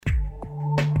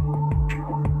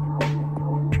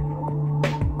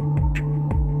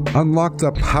Unlock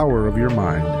the power of your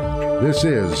mind. This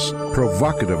is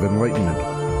Provocative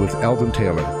Enlightenment with Eldon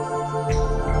Taylor.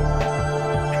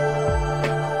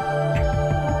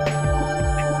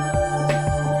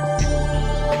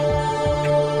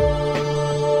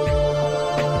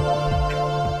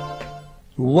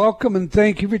 Welcome and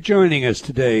thank you for joining us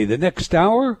today. The next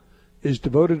hour is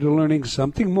devoted to learning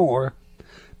something more,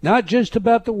 not just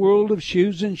about the world of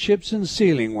shoes and ships and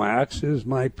sealing wax, as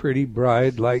my pretty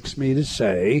bride likes me to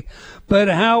say, but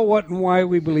how, what, and why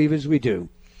we believe as we do.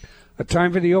 A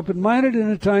time for the open-minded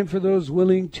and a time for those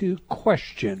willing to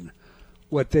question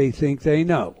what they think they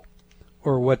know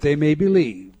or what they may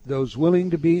believe, those willing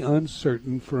to be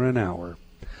uncertain for an hour.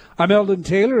 I'm Eldon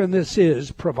Taylor, and this is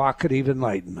Provocative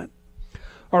Enlightenment.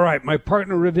 All right, my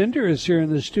partner Ravinder is here in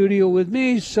the studio with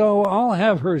me, so I'll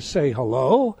have her say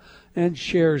hello and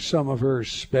share some of her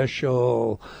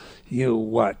special,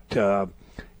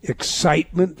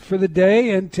 excitement for the day,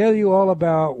 and tell you all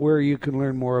about where you can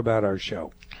learn more about our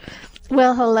show.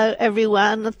 Well, hello,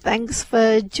 everyone. Thanks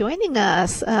for joining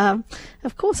us.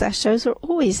 Of course, our shows are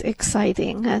always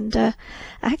exciting, and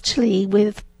actually,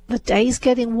 with the days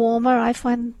getting warmer, I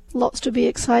find lots to be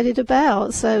excited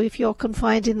about. So if you're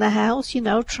confined in the house,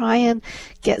 try and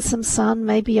get some sun,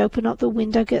 maybe open up the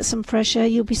window, get some fresh air.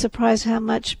 You'll be surprised how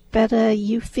much better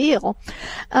you feel.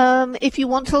 If you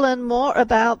want to learn more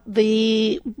about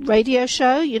the radio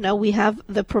show, we have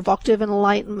the Provocative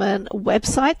Enlightenment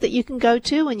website that you can go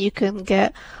to, and you can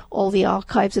get all the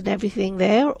archives and everything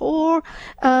there. Or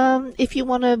if you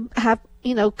want to have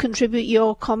contribute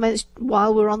your comments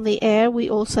while we're on the air, we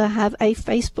also have a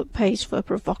Facebook page for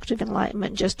Provocative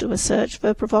Enlightenment. Just do a search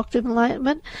for Provocative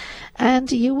Enlightenment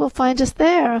and you will find us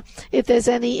there. If there's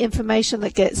any information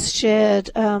that gets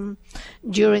shared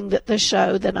during the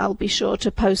show, then I'll be sure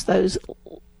to post those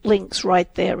links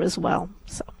right there as well.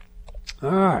 So, all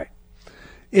right.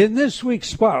 In this week's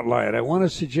Spotlight, I want to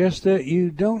suggest that you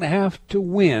don't have to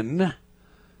win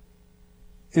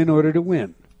in order to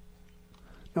win.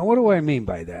 Now, what do I mean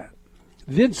by that?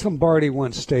 Vince Lombardi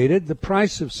once stated, the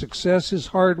price of success is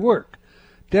hard work,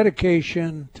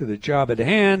 dedication to the job at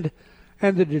hand,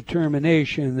 and the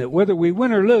determination that whether we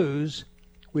win or lose,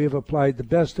 we have applied the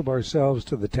best of ourselves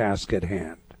to the task at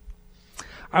hand.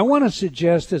 I want to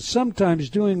suggest that sometimes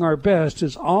doing our best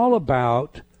is all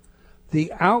about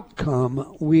the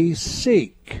outcome we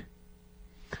seek.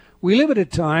 We live at a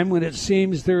time when it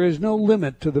seems there is no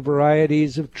limit to the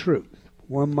varieties of truth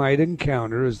one might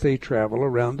encounter as they travel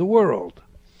around the world.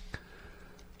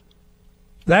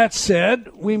 That said,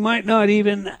 we might not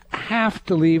even have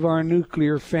to leave our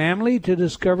nuclear family to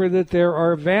discover that there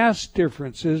are vast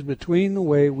differences between the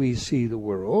way we see the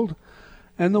world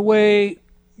and the way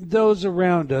those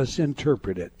around us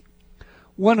interpret it.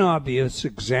 One obvious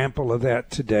example of that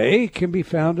today can be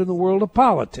found in the world of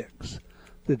politics.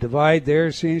 The divide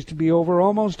there seems to be over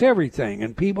almost everything,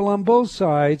 and people on both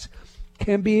sides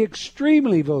can be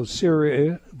extremely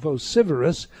vociferous,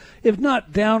 if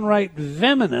not downright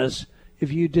venomous,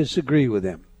 if you disagree with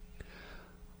them.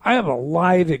 I have a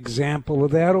live example of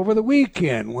that over the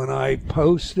weekend when I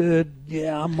posted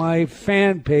on my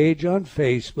fan page on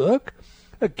Facebook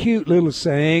a cute little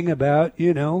saying about,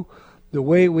 the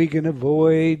way we can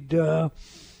avoid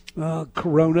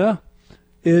corona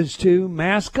is to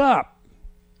mask up.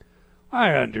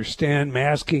 I understand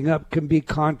masking up can be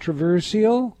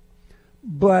controversial,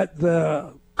 but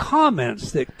the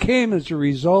comments that came as a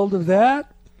result of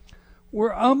that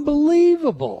were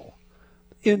unbelievable,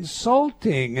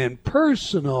 insulting and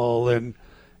personal, and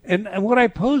what I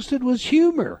posted was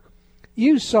humor.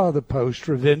 You saw the post,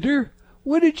 Ravinder.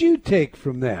 What did you take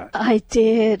from that? I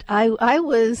did. I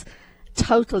was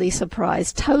totally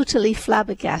surprised, totally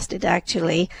flabbergasted,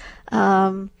 actually,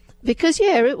 because,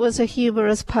 it was a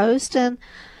humorous post, and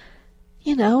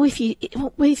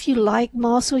if you like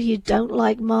masks or you don't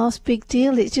like masks, big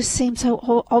deal. It just seems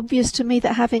so obvious to me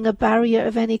that having a barrier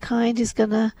of any kind is going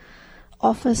to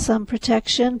offer some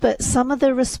protection. But some of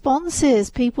the responses,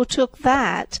 people took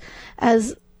that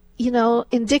as,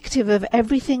 indicative of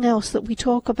everything else that we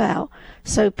talk about.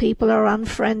 So people are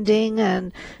unfriending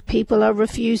and people are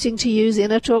refusing to use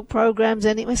inner talk programs.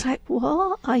 And it was like,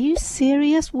 what? Are you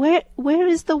serious? Where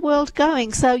is the world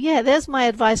going? So, there's my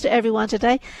advice to everyone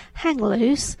today. Hang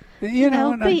loose. Be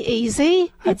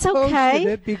easy. It's okay. I posted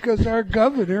it because our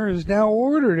governor has now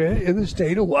ordered it in the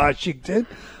state of Washington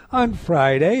on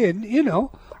Friday. And,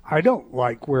 I don't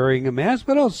like wearing a mask,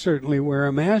 but I'll certainly wear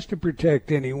a mask to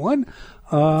protect anyone.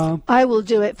 I will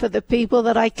do it for the people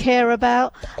that I care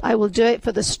about. I will do it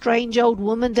for the strange old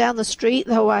woman down the street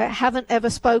who I haven't ever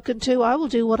spoken to. I will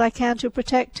do what I can to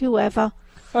protect whoever.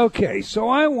 Okay, so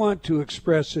I want to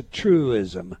express a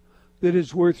truism that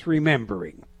is worth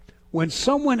remembering. When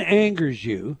someone angers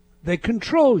you, they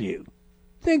control you.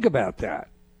 Think about that.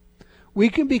 We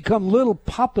can become little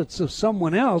puppets of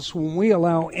someone else when we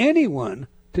allow anyone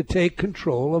to take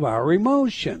control of our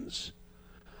emotions.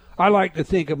 I like to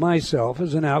think of myself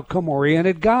as an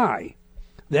outcome-oriented guy.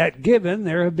 That given,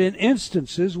 there have been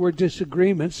instances where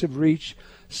disagreements have reached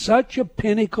such a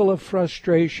pinnacle of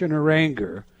frustration or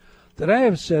anger that I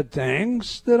have said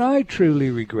things that I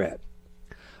truly regret.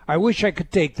 I wish I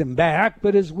could take them back,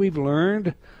 but as we've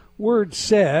learned, words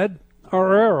said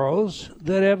are arrows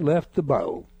that have left the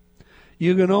bow.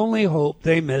 You can only hope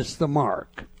they miss the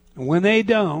mark. When they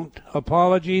don't,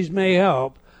 apologies may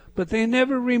help, but they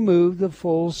never remove the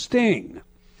full sting.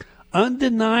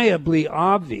 Undeniably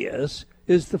obvious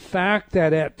is the fact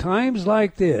that at times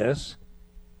like this,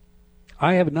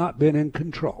 I have not been in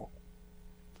control.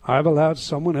 I've allowed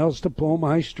someone else to pull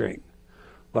my string,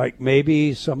 like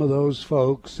maybe some of those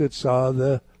folks that saw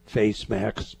the Face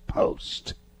Max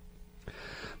post.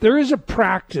 There is a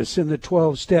practice in the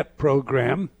 12-step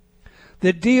program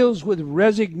that deals with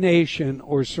resignation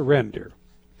or surrender.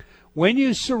 When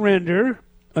you surrender,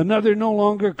 another no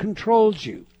longer controls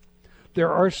you.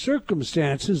 There are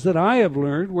circumstances that I have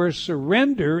learned where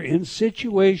surrender in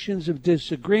situations of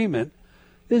disagreement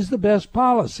is the best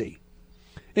policy.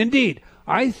 Indeed,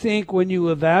 I think when you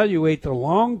evaluate the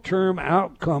long-term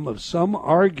outcome of some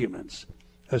arguments,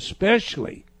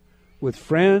 especially with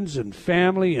friends and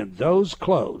family and those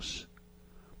close,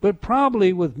 but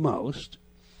probably with most,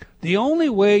 the only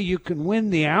way you can win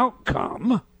the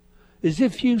outcome is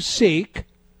if you seek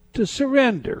to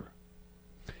surrender.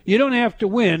 You don't have to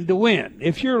win to win.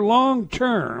 If your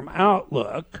long-term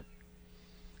outlook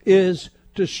is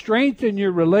to strengthen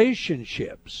your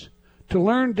relationships, to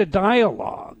learn to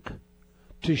dialogue,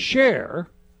 to share,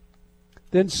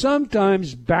 then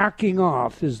sometimes backing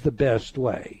off is the best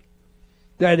way.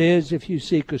 That is, if you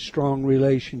seek a strong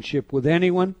relationship with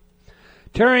anyone,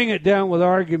 tearing it down with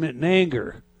argument and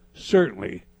anger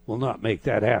certainly will not make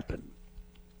that happen.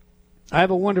 I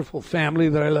have a wonderful family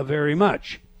that I love very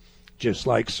much, just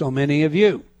like so many of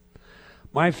you.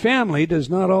 My family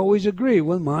does not always agree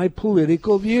with my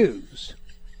political views.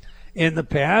 In the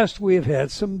past, we have had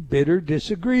some bitter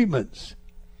disagreements.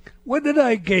 What did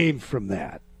I gain from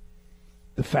that?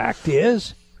 The fact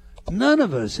is, none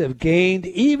of us have gained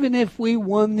even if we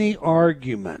won the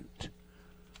argument.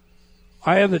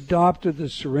 I have adopted the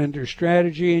surrender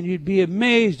strategy, and you'd be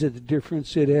amazed at the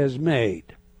difference it has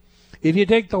made. If you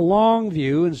take the long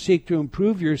view and seek to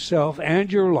improve yourself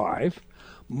and your life,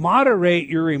 moderate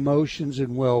your emotions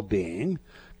and well-being,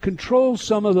 control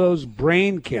some of those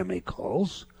brain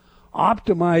chemicals,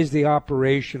 optimize the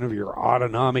operation of your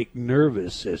autonomic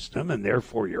nervous system and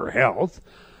therefore your health,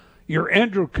 your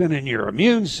endocrine and your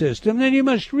immune system, then you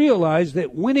must realize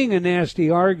that winning a nasty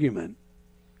argument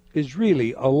is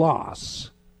really a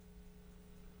loss.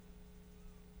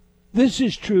 This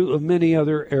is true of many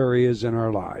other areas in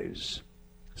our lives.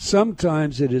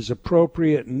 Sometimes it is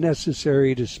appropriate and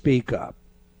necessary to speak up.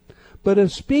 But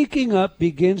if speaking up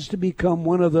begins to become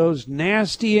one of those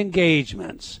nasty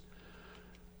engagements,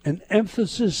 and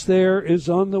emphasis there is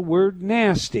on the word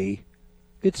nasty,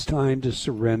 it's time to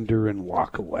surrender and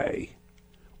walk away.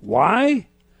 Why?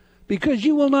 Because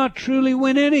you will not truly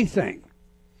win anything.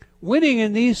 Winning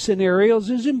in these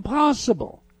scenarios is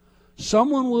impossible.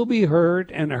 Someone will be hurt,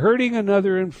 and hurting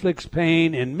another inflicts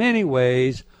pain in many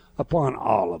ways upon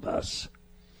all of us.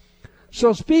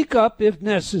 So speak up if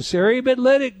necessary, but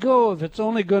let it go if it's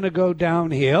only going to go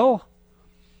downhill.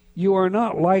 You are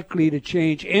not likely to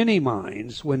change any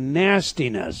minds when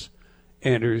nastiness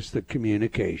enters the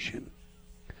communication.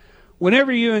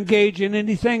 Whenever you engage in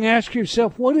anything, ask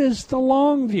yourself, what is the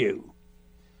long view?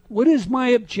 What is my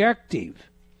objective?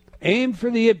 Aim for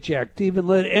the objective and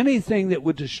let anything that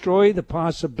would destroy the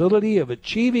possibility of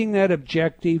achieving that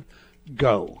objective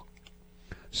go.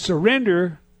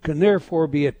 Surrender can therefore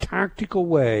be a tactical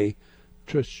way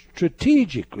to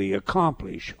strategically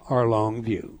accomplish our long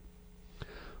view.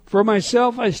 For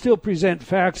myself, I still present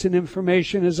facts and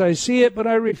information as I see it, but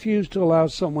I refuse to allow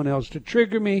someone else to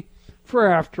trigger me, for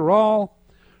after all,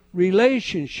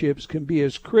 relationships can be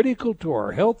as critical to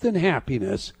our health and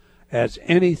happiness as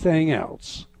anything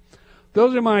else.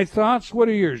 Those are my thoughts. What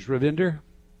are yours, Ravinder?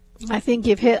 I think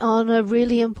you've hit on a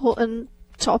really important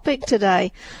topic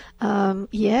today.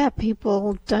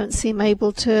 People don't seem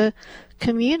able to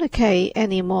communicate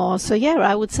anymore. So,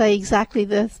 I would say exactly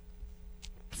the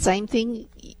same thing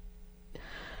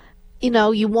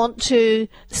you want to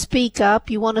speak up,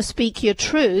 you want to speak your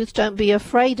truth, don't be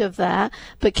afraid of that,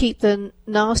 but keep the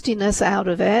nastiness out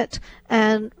of it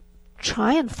and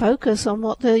try and focus on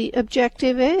what the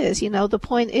objective is. The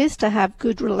point is to have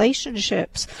good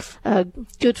relationships,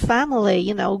 good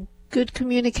family, good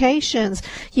communications.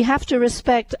 You have to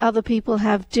respect other people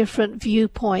have different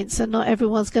viewpoints, and not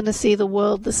everyone's going to see the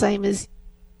world the same as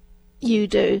you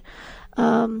do.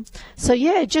 So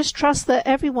yeah, just trust that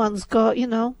everyone's got,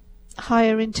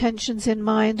 higher intentions in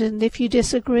mind, and if you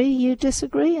disagree, you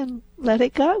disagree and let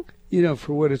it go.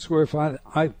 For what it's worth,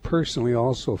 I personally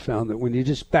also found that when you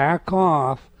just back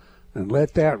off and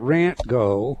let that rant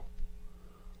go,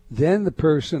 then the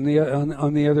person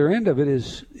on the other end of it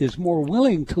is more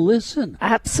willing to listen.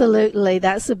 Absolutely.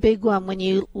 That's a big one. When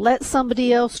you let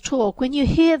somebody else talk, when you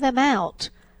hear them out,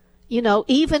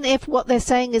 even if what they're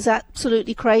saying is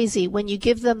absolutely crazy, when you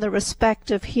give them the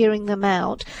respect of hearing them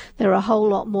out, they're a whole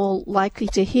lot more likely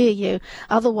to hear you.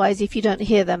 Otherwise, if you don't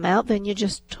hear them out, then you're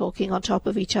just talking on top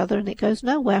of each other and it goes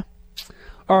nowhere.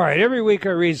 All right, every week I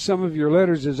read some of your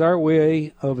letters as our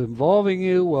way of involving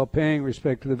you while paying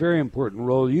respect to the very important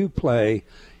role you play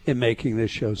in making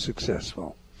this show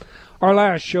successful. Our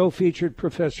last show featured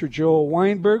Professor Joel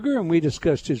Weinberger, and we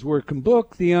discussed his work and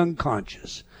book, The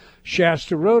Unconscious.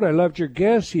 Shasta wrote, "I loved your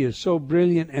guest. He is so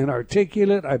brilliant and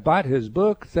articulate. I bought his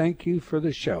book. Thank you for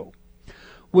the show."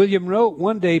 William wrote,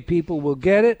 "One day people will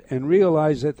get it and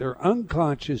realize that their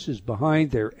unconscious is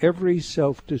behind their every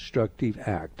self-destructive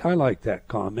act." I like that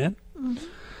comment. Mm-hmm.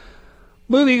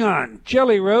 Moving on,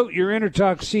 Jelly wrote, "Your Inner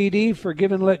Talk CD,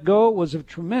 Forgive and Let Go, was of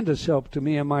tremendous help to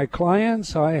me and my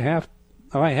clients. I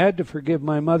had to forgive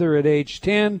my mother at age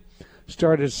 10.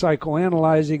 Started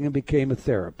psychoanalyzing and became a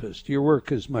therapist. Your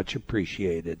work is much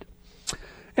appreciated."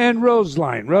 And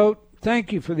Roseline wrote,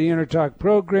 "Thank you for the Inner Talk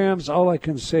programs. All I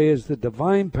can say is the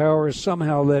divine power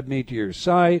somehow led me to your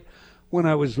site when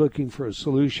I was looking for a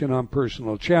solution on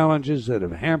personal challenges that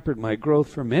have hampered my growth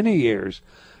for many years.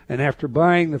 And after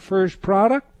buying the first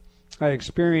product, I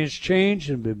experienced change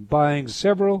and been buying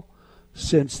several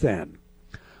since then."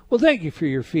 Well, thank you for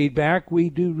your feedback. We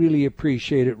do really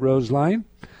appreciate it, Roseline.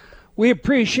 We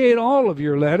appreciate all of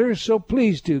your letters, so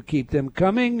please do keep them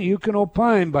coming. You can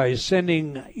opine by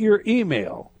sending your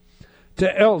email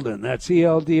to Eldon, that's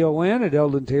ELDON, at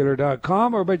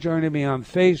eldontaylor.com, or by joining me on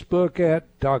Facebook at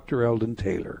Dr. Eldon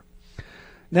Taylor.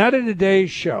 Now to today's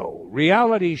show,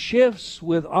 Reality Shifts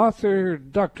with author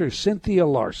Dr. Cynthia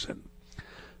Larson.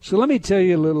 So let me tell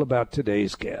you a little about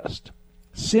today's guest.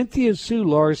 Cynthia Sue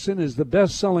Larson is the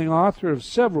best-selling author of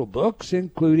several books,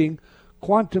 including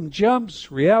Quantum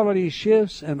Jumps, Reality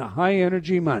Shifts, and High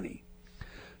Energy Money.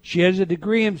 She has a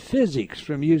degree in physics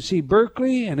from UC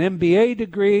Berkeley, an MBA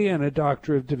degree, and a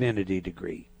Doctor of Divinity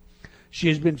degree. She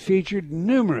has been featured in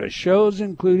numerous shows,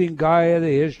 including Gaia, the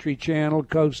History Channel,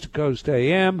 Coast to Coast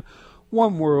AM,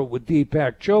 One World with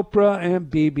Deepak Chopra,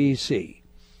 and BBC.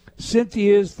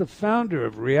 Cynthia is the founder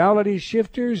of Reality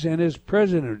Shifters and is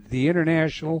president of the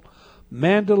International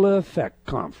Mandela Effect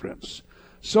Conference.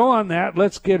 So on that,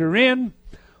 let's get her in.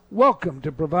 Welcome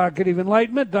to Provocative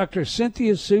Enlightenment, Dr.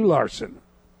 Cynthia Sue Larson.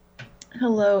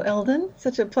 Hello, Eldon.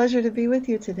 Such a pleasure to be with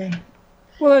you today.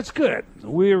 Well, that's good.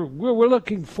 We're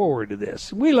looking forward to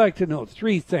this. We like to know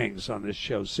three things on this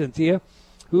show, Cynthia.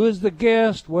 Who is the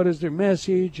guest? What is their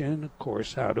message? And, of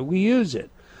course, how do we use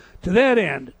it? To that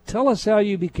end, tell us how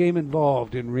you became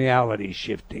involved in reality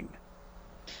shifting.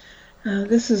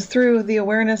 This is through the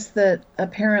awareness that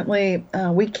apparently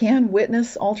we can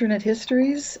witness alternate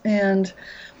histories, and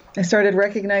I started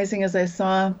recognizing as I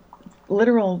saw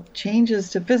literal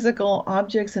changes to physical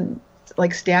objects and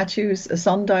like statues, a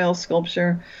sundial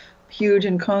sculpture, huge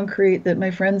and concrete, that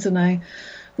my friends and I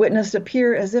witnessed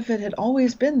appear as if it had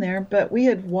always been there, but we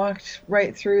had walked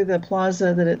right through the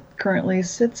plaza that it currently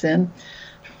sits in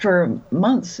for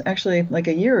months, actually like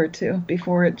a year or two,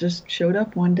 before it just showed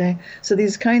up one day. So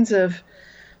these kinds of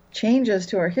changes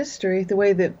to our history, the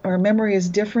way that our memory is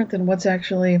different than what's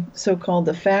actually so-called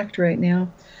the fact right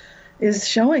now, is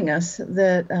showing us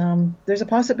that there's a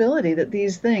possibility that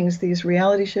these things, these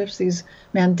reality shifts, these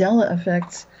Mandela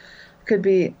effects, could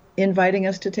be inviting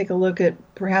us to take a look at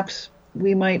perhaps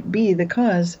we might be the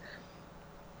cause.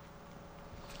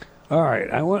 All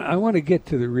right, I want to get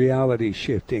to the reality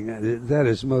shifting. That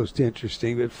is most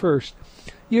interesting. But first,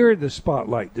 you're in the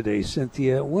spotlight today,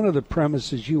 Cynthia. One of the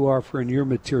premises you offer in your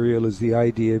material is the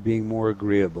idea of being more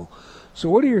agreeable. So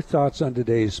what are your thoughts on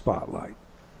today's spotlight?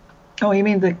 Oh, you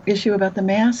mean the issue about the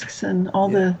masks and all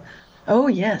the... Oh,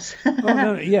 yes.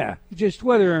 Yeah. Just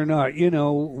whether or not,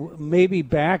 maybe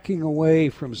backing away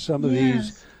from some of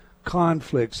these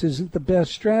conflicts isn't the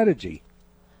best strategy.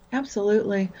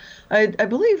 Absolutely. I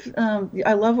believe,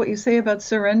 I love what you say about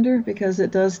surrender because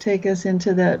it does take us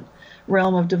into that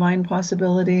realm of divine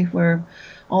possibility where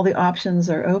all the options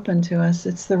are open to us.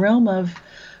 It's the realm of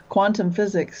quantum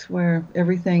physics where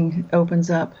everything opens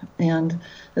up. And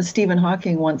as Stephen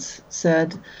Hawking once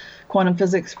said, quantum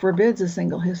physics forbids a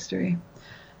single history.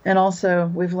 And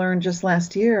also, we've learned just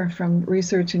last year from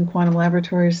research in quantum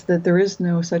laboratories that there is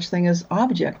no such thing as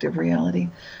objective reality.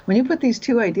 When you put these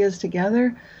two ideas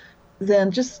together,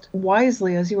 then just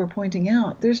wisely, as you were pointing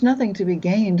out, there's nothing to be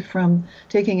gained from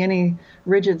taking any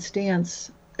rigid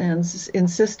stance and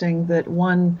insisting that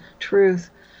one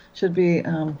truth should be,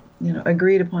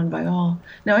 agreed upon by all.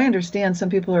 Now, I understand some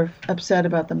people are upset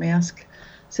about the mask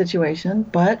situation,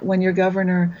 but when your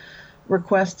governor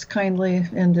requests kindly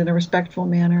and in a respectful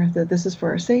manner that this is for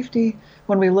our safety,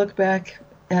 when we look back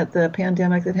at the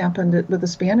pandemic that happened with the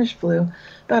Spanish flu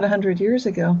about 100 years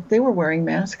ago, they were wearing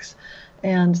masks.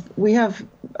 And we have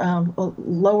a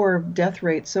lower death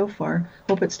rate so far,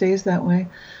 hope it stays that way,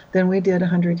 than we did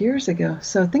 100 years ago.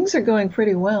 So things are going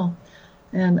pretty well.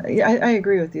 And I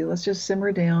agree with you. Let's just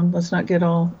simmer down. Let's not get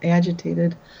all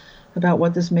agitated about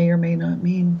what this may or may not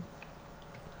mean.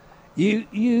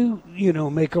 You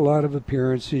make a lot of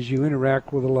appearances. You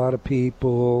interact with a lot of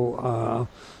people.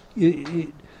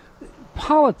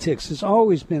 Politics has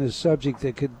always been a subject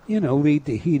that could, lead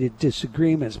to heated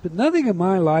disagreements, but nothing in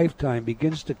my lifetime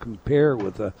begins to compare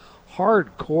with the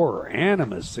hardcore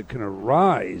animus that can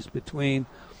arise between,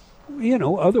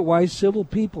 otherwise civil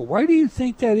people. Why do you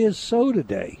think that is so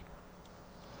today?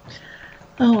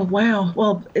 Oh, wow.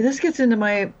 Well, this gets into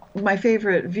my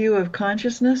favorite view of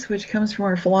consciousness, which comes from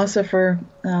our philosopher,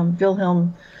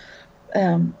 Gottfried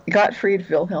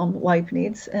Wilhelm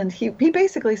Leibniz. And he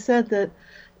basically said that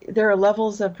there are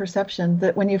levels of perception,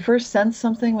 that when you first sense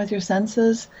something with your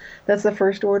senses, that's the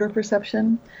first order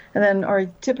perception. And then our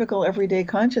typical everyday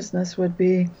consciousness would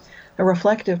be a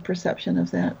reflective perception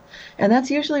of that. And that's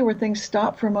usually where things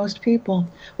stop for most people.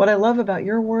 What I love about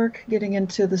your work, getting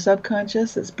into the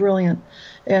subconscious, it's brilliant.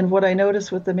 And what I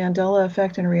notice with the Mandela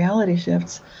effect and reality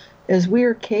shifts is we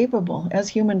are capable as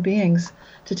human beings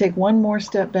to take one more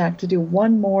step back, to do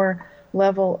one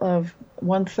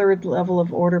third level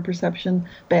of order perception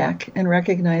back and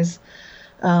recognize,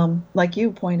 like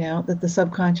you point out, that the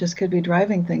subconscious could be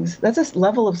driving things. That's a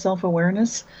level of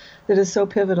self-awareness that is so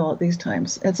pivotal at these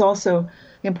times. It's also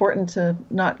important to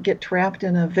not get trapped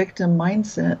in a victim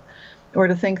mindset or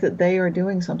to think that they are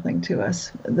doing something to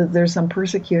us, that there's some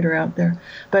persecutor out there.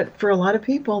 But for a lot of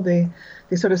people, they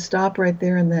sort of stop right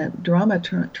there in that drama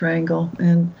triangle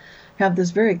and have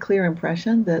this very clear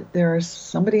impression that there's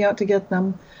somebody out to get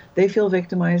them. They feel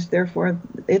victimized, therefore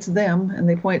it's them, and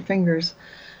they point fingers.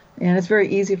 And it's very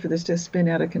easy for this to spin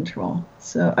out of control.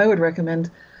 So I would recommend,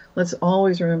 let's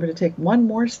always remember to take one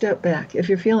more step back. If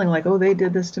you're feeling like, oh, they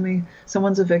did this to me,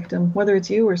 someone's a victim, whether it's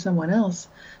you or someone else,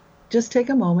 just take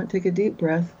a moment, take a deep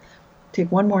breath,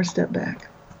 take one more step back.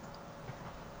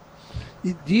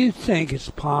 Do you think it's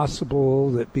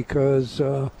possible that because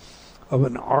of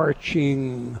an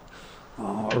arching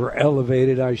or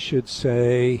elevated, I should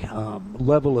say,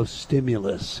 level of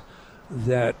stimulus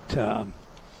that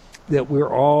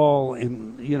we're all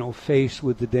faced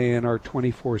with today in our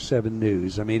 24/7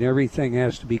 news? I mean, everything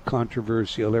has to be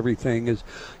controversial. Everything is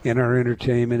in our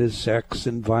entertainment is sex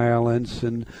and violence,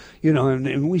 and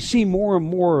we see more and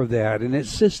more of that, and it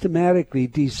systematically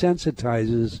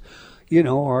desensitizes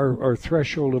our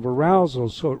threshold of arousal.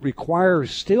 So it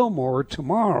requires still more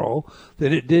tomorrow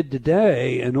than it did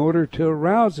today in order to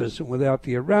arouse us. And without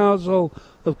the arousal,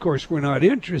 of course, we're not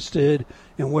interested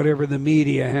in whatever the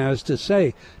media has to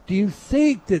say. Do you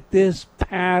think that this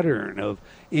pattern of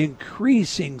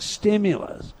increasing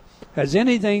stimulus has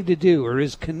anything to do or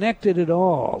is connected at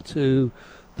all to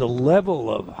the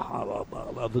level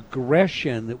of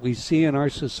aggression that we see in our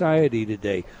society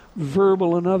today,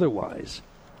 verbal and otherwise?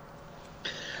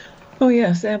 Oh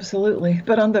yes, absolutely.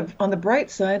 But on the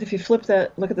bright side, if you flip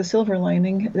that, look at the silver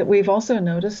lining, that we've also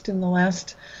noticed in the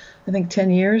last, I think, 10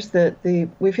 years that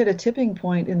we've hit a tipping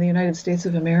point in the United States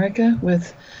of America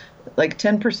with like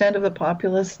 10% of the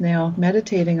populace now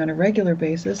meditating on a regular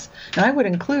basis. And I would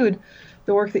include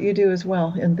the work that you do as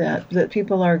well in that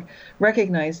people are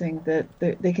recognizing that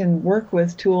they can work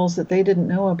with tools that they didn't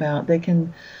know about. They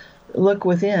can look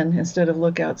within instead of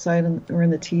look outside or in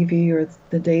the TV or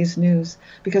the day's news.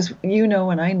 Because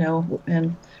and I know,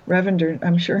 and Reverend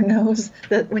I'm sure knows,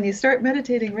 that when you start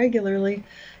meditating regularly,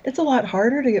 it's a lot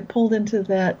harder to get pulled into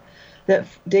that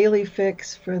daily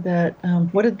fix for that,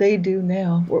 what did they do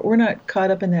now? We're not caught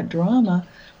up in that drama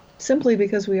simply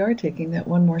because we are taking that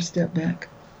one more step back.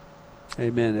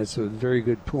 Amen. That's a very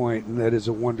good point, and that is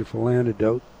a wonderful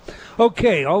antidote.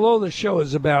 Okay, although the show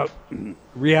is about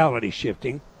reality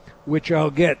shifting, which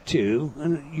I'll get to,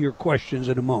 and your questions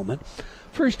in a moment,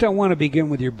 first I want to begin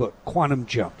with your book, Quantum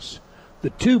Jumps. The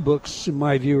two books, in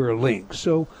my view, are linked.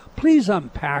 So please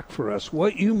unpack for us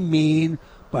what you mean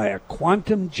by a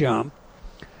quantum jump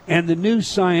and the new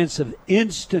science of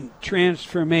instant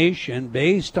transformation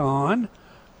based on,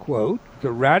 quote,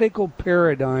 the radical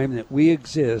paradigm that we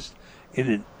exist in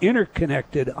an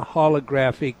interconnected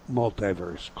holographic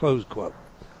multiverse, close quote.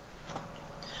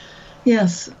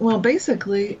 Yes. Well,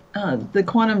 basically, the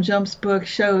Quantum Jumps book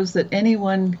shows that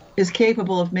anyone is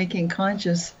capable of making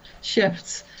conscious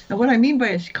shifts. And what I mean by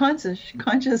a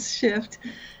conscious shift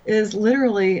is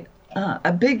literally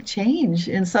a big change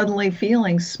in suddenly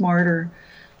feeling smarter,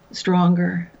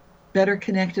 stronger, better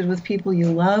connected with people you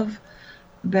love,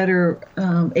 better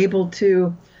able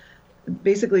to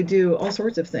basically do all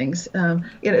sorts of things.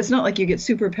 It's not like you get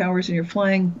superpowers and you're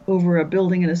flying over a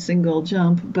building in a single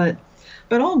jump, but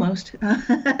almost,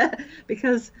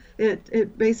 because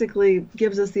it basically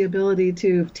gives us the ability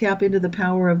to tap into the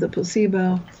power of the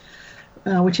placebo,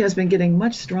 which has been getting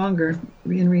much stronger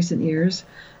in recent years.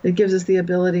 It gives us the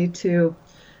ability to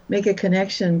make a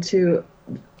connection to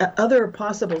other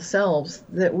possible selves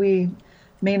that we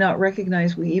may not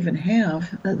recognize we even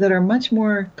have, that are much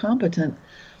more competent,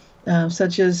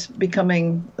 such as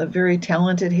becoming a very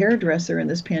talented hairdresser in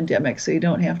this pandemic, so you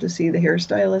don't have to see the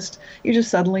hairstylist. You just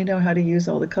suddenly know how to use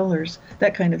all the colors,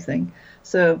 that kind of thing.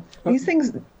 So these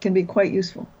things can be quite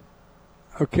useful.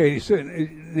 Okay, so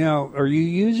now, are you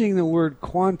using the word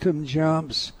quantum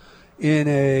jumps in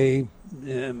a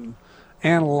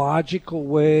analogical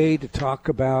way to talk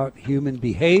about human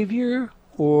behavior,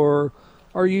 or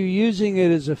are you using it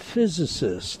as a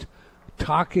physicist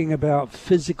talking about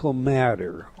physical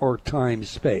matter or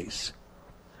time-space?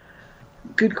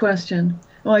 Good question.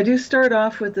 Well, I do start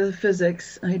off with the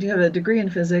physics. I do have a degree in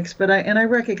physics, but I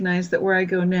recognize that where I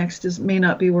go next may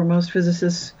not be where most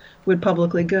physicists would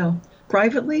publicly go.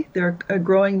 Privately, there are a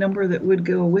growing number that would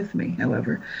go with me,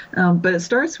 however. But it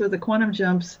starts with the quantum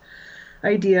jumps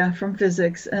idea from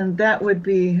physics, and that would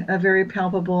be a very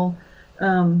palpable,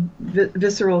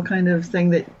 visceral kind of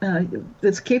thing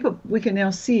that's capable. We can now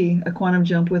see a quantum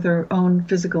jump with our own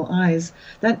physical eyes.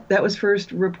 That was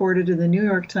first reported in the New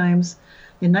York Times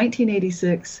in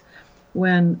 1986,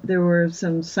 when there were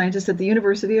some scientists at the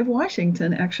University of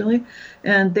Washington, actually,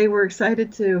 and they were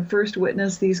excited to first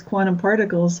witness these quantum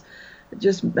particles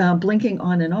just blinking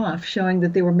on and off, showing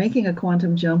that they were making a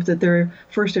quantum jump, that they're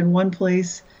first in one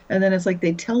place, and then it's like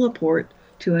they teleport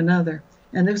to another.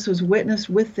 And this was witnessed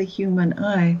with the human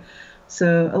eye.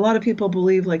 So a lot of people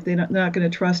believe like they're not going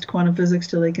to trust quantum physics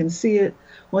till they can see it.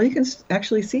 Well, you can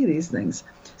actually see these things.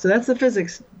 So that's the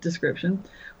physics description,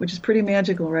 which is pretty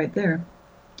magical right there.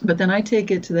 But then I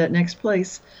take it to that next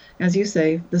place, as you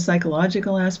say, the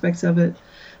psychological aspects of it,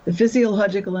 the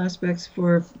physiological aspects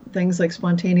for things like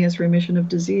spontaneous remission of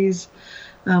disease.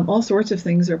 All sorts of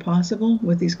things are possible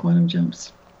with these quantum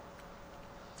jumps.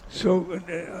 So,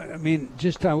 I mean,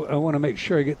 I want to make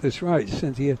sure I get this right,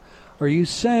 Cynthia. Are you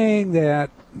saying that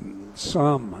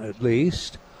some, at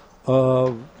least,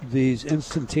 of these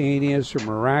instantaneous or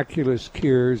miraculous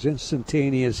cures,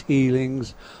 instantaneous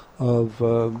healings of,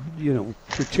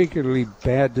 particularly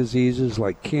bad diseases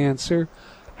like cancer,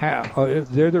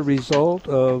 they're the result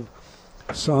of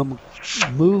some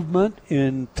movement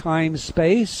in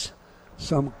time-space,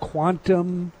 some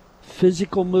quantum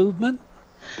physical movement?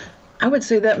 I would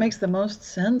say that makes the most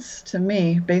sense to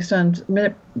me, based on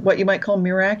what you might call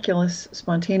miraculous,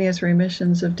 spontaneous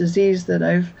remissions of disease that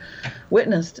I've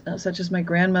witnessed, such as my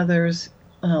grandmother's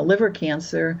liver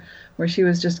cancer, where she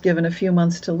was just given a few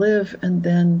months to live, and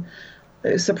then,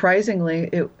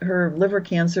 surprisingly, her liver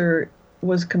cancer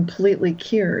was completely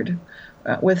cured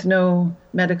with no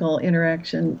medical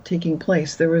interaction taking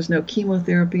place. There was no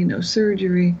chemotherapy, no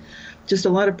surgery, just a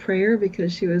lot of prayer,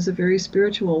 because she was a very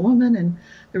spiritual woman, and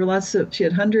there were she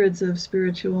had hundreds of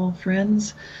spiritual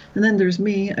friends. And then there's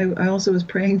me. I also was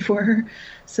praying for her.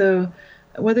 So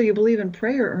whether you believe in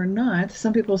prayer or not,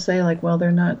 some people say like, well,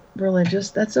 they're not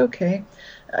religious. That's okay.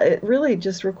 It really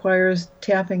just requires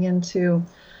tapping into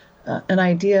an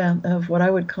idea of what I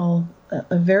would call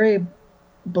a very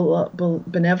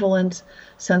benevolent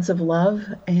sense of love,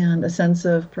 and a sense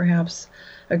of perhaps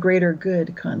a greater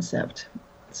good concept.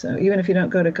 So even if you don't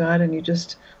go to God and you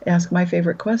just ask my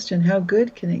favorite question, how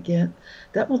good can it get?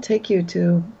 That will take you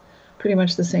to pretty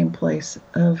much the same place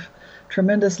of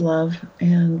tremendous love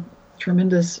and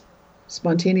tremendous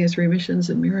spontaneous remissions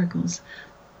and miracles.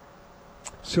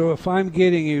 So if I'm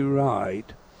getting you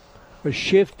right, a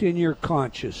shift in your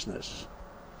consciousness,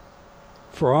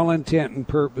 for all intent and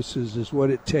purposes, is what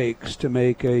it takes to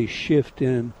make a shift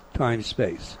in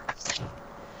time-space.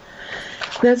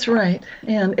 That's right.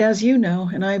 And as you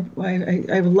know, and I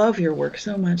love your work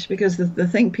so much, because the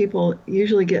thing people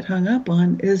usually get hung up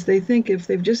on is they think if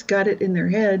they've just got it in their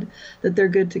head that they're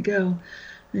good to go.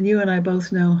 And you and I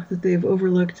both know that they've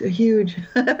overlooked a huge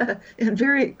and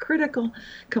very critical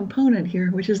component here,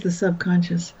 which is the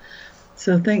subconscious.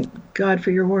 So thank God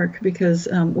for your work, because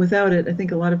without it, I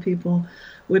think a lot of people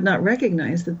would not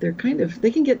recognize that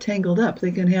they can get tangled up.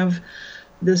 They can have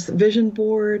this vision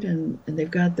board and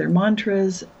they've got their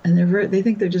mantras, and they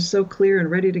think they're just so clear and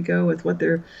ready to go with what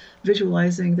they're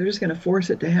visualizing. They're just going to force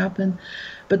it to happen.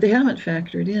 But they haven't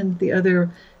factored in the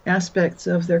other aspects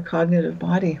of their cognitive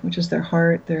body, which is their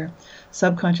heart, their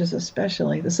subconscious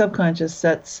especially. The subconscious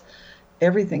sets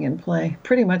everything in play.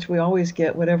 Pretty much we always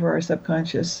get whatever our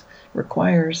subconscious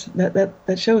requires. That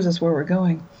shows us where we're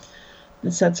going.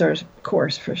 It sets our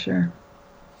course for sure.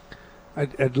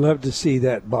 I'd love to see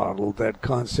that bottled, that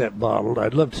concept bottled.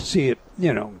 I'd love to see it,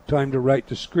 time to write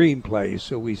the screenplay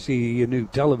so we see a new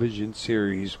television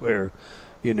series where,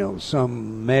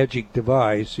 some magic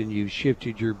device and you've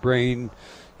shifted your brain,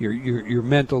 your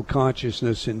mental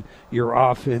consciousness, and you're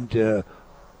off into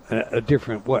a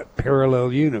different,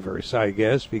 parallel universe, I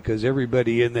guess, because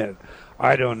everybody in that,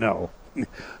 I don't know.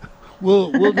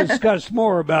 We'll discuss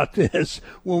more about this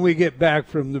when we get back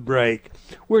from the break.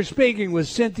 We're speaking with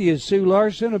Cynthia Sue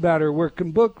Larson about her work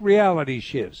and book, Reality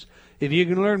Shifts. If you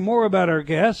can learn more about our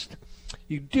guest,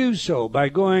 you do so by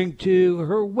going to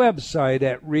her website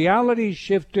at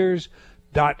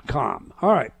realityshifters.com.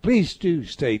 All right, please do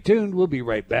stay tuned. We'll be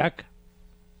right back.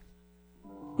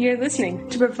 You're listening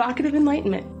to Provocative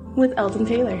Enlightenment with Eldon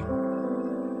Taylor.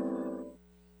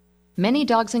 Many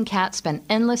dogs and cats spend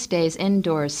endless days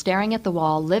indoors staring at the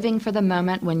wall, living for the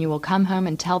moment when you will come home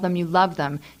and tell them you love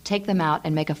them, take them out,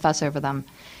 and make a fuss over them.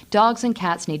 Dogs and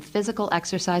cats need physical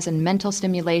exercise and mental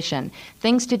stimulation,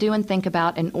 things to do and think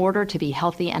about in order to be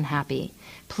healthy and happy.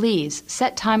 Please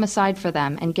set time aside for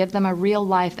them and give them a real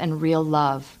life and real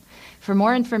love. For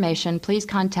more information, please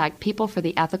contact People for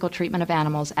the Ethical Treatment of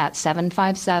Animals at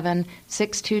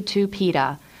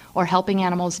 757-622-PETA. or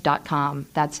helpinganimals.com.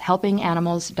 That's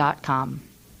helpinganimals.com.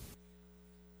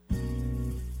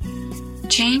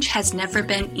 Change has never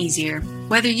been easier.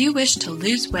 Whether you wish to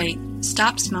lose weight,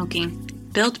 stop smoking,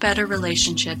 build better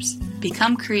relationships,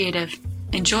 become creative,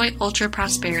 enjoy ultra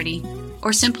prosperity,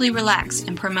 or simply relax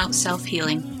and promote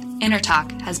self-healing,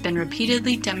 InnerTalk has been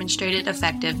repeatedly demonstrated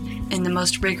effective in the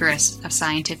most rigorous of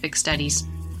scientific studies.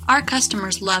 Our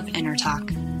customers love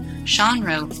InnerTalk. Sean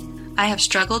wrote, I have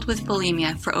struggled with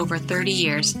bulimia for over 30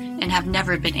 years and have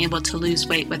never been able to lose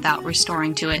weight without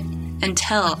restoring to it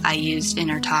until I used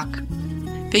InnerTalk.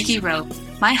 Vicky wrote,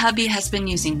 my hubby has been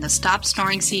using the Stop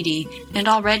Snoring CD and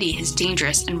already his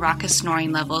dangerous and raucous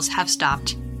snoring levels have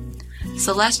stopped.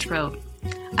 Celeste wrote,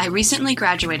 I recently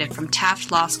graduated from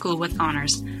Taft Law School with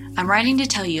honors. I'm writing to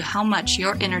tell you how much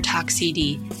your InnerTalk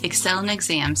CD, Excel in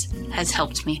Exams, has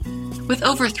helped me. With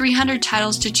over 300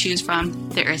 titles to choose from,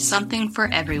 there is something for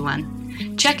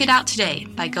everyone. Check it out today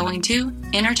by going to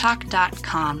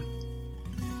InnerTalk.com.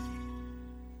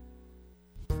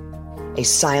 A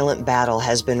silent battle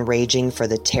has been raging for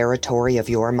the territory of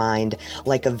your mind.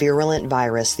 Like a virulent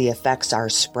virus, the effects are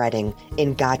spreading.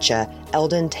 In Gotcha,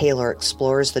 Eldon Taylor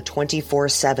explores the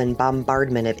 24/7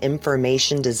 bombardment of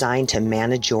information designed to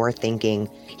manage your thinking.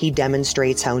 He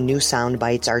demonstrates how new sound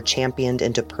bites are championed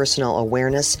into personal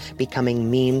awareness,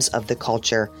 becoming memes of the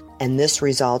culture. And this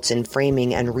results in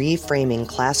framing and reframing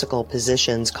classical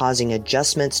positions, causing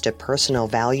adjustments to personal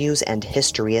values and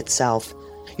history itself.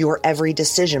 Your every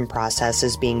decision process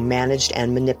is being managed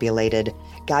and manipulated.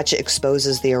 Gotcha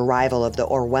exposes the arrival of the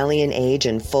Orwellian age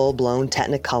in full-blown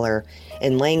technicolor.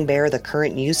 In laying bare the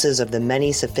current uses of the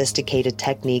many sophisticated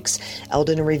techniques,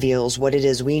 Eldon reveals what it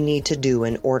is we need to do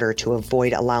in order to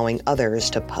avoid allowing others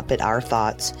to puppet our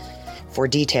thoughts. For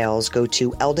details, go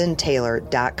to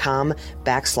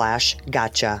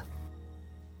eldontaylor.com/gotcha.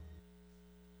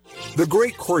 The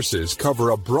Great Courses cover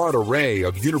a broad array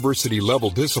of university-level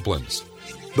disciplines.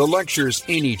 The lectures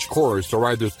in each course are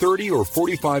either 30 or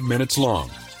 45 minutes long.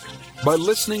 By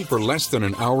listening for less than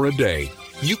an hour a day,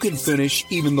 you can finish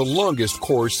even the longest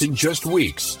course in just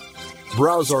weeks.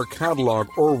 Browse our catalog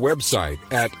or website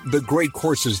at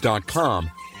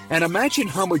thegreatcourses.com and imagine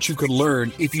how much you could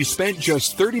learn if you spent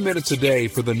just 30 minutes a day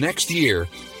for the next year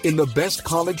in the best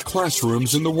college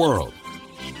classrooms in the world.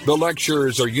 The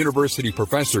lecturers are university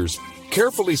professors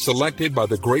carefully selected by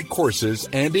the Great Courses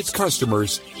and its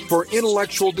customers for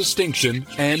intellectual distinction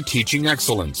and teaching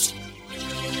excellence.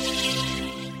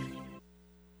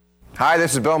 Hi,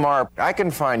 this is Bill Maher. I can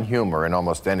find humor in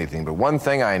almost anything, but one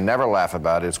thing I never laugh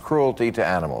about is cruelty to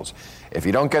animals. If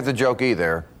you don't get the joke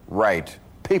either, write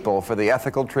People for the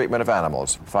Ethical Treatment of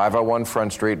Animals, 501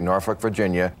 Front Street, Norfolk,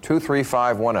 Virginia,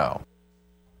 23510.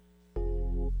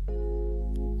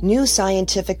 New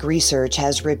scientific research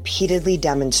has repeatedly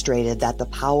demonstrated that the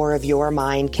power of your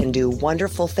mind can do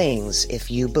wonderful things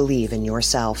if you believe in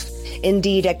yourself.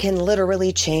 Indeed, it can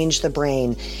literally change the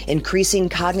brain, increasing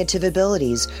cognitive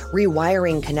abilities,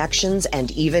 rewiring connections,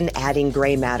 and even adding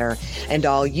gray matter. And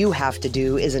all you have to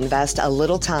do is invest a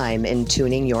little time in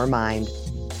tuning your mind.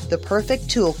 The perfect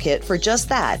toolkit for just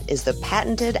that is the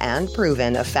patented and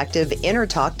proven effective Inner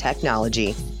Talk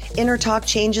technology. Inner Talk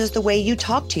changes the way you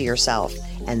talk to yourself,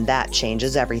 and that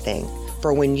changes everything.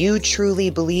 For when you truly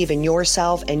believe in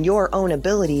yourself and your own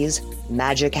abilities,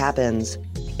 magic happens.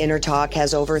 Inner Talk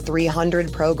has over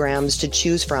 300 programs to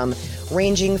choose from,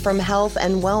 ranging from health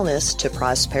and wellness to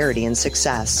prosperity and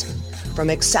success, from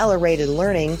accelerated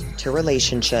learning to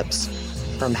relationships,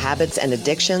 from habits and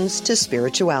addictions to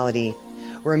spirituality.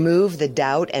 Remove the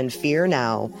doubt and fear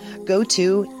now. Go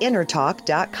to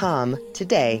innertalk.com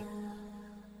today.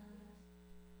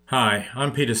 Hi,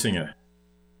 I'm Peter Singer.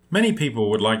 Many people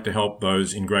would like to help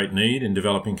those in great need in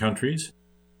developing countries,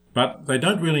 but they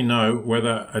don't really know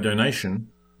whether a donation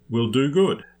will do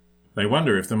good. They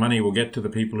wonder if the money will get to the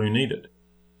people who need it.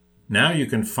 Now you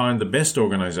can find the best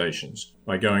organizations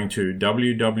by going to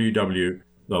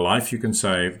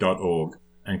www.thelifeyoucansave.org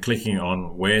and clicking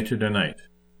on Where to Donate.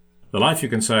 The Life You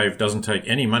Can Save doesn't take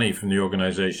any money from the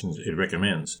organizations it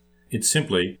recommends. It's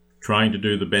simply trying to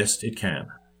do the best it can.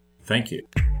 Thank you.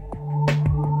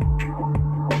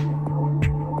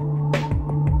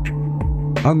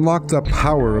 Unlock the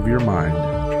power of your mind.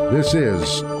 This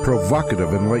is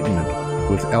Provocative Enlightenment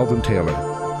with Eldon Taylor.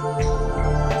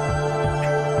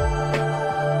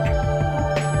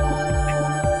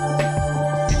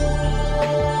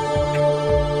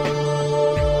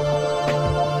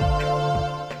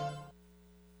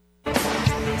 I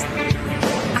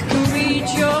can read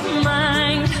your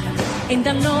mind and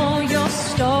I know your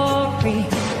story.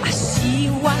 I see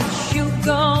what you're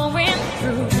going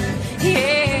through.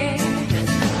 Yeah.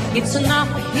 It's an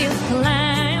uphill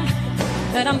climb,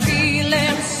 and I'm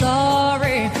feeling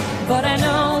sorry, but I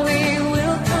know it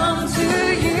will come to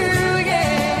you,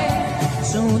 yeah.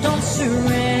 So don't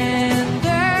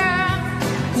surrender,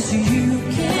 'cause you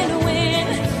can win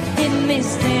in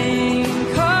this thing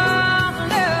called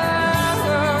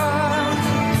love.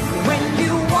 When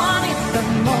you want it the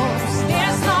most,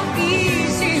 there's no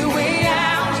easy way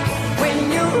out.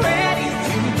 When you're ready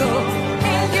to go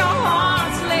and your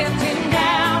heart's lifting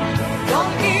down,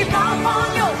 don't give up on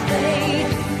your faith.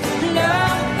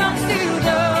 Love comes to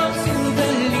those who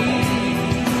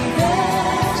believe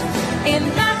it, and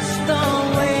that's the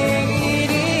way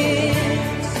it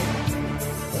is.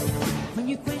 When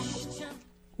you question.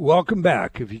 Welcome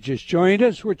back. If you just joined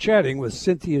us, we're chatting with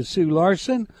Cynthia Sue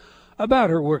Larson about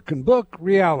her work and book,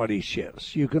 Reality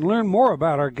Shifts. You can learn more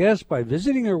about our guest by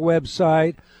visiting her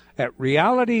website at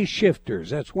Reality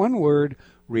Shifters. That's one word,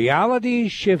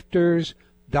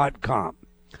 realityshifters.com.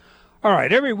 All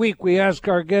right, every week we ask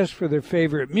our guests for their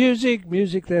favorite music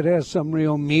that has some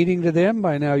real meaning to them.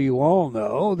 By now you all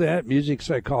know that music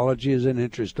psychology is an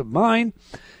interest of mine.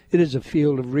 It is a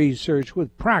field of research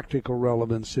with practical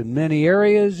relevance in many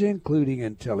areas, including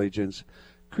intelligence,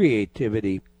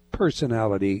 creativity,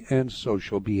 personality, and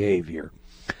social behavior.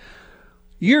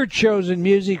 Your chosen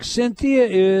music, Cynthia,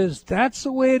 is That's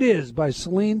the Way It Is by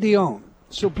Celine Dion.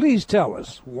 So please tell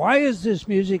us, why is this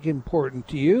music important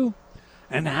to you,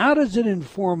 and how does it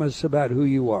inform us about who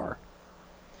you are?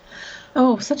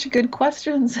 Oh, such good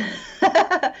questions.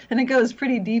 And it goes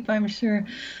pretty deep, I'm sure.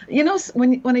 You know,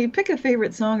 when you pick a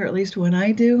favorite song, or at least when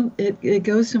I do, it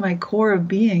goes to my core of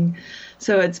being.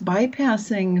 So it's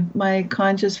bypassing my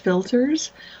conscious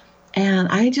filters. And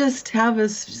I just have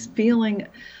this feeling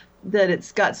that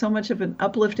it's got so much of an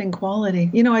uplifting quality.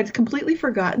 You know, I'd completely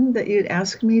forgotten that you'd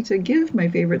asked me to give my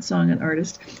favorite song and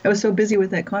artist. I was so busy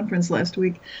with that conference last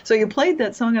week. So you played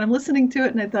that song and I'm listening to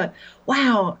it and I thought,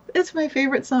 wow, it's my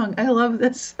favorite song. I love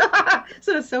this.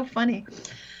 So it's so funny.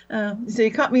 So you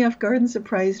caught me off guard and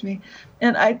surprised me.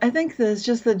 And I think there's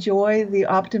just the joy, the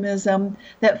optimism,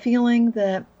 that feeling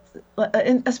that,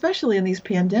 and especially in these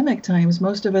pandemic times,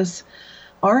 most of us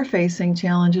are facing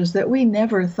challenges that we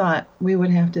never thought we would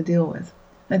have to deal with.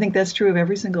 I think that's true of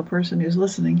every single person who's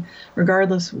listening,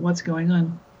 regardless of what's going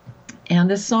on. And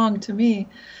this song, to me,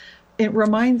 it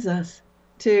reminds us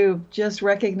to just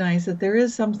recognize that there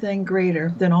is something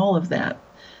greater than all of that.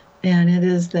 And it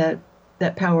is that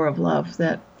power of love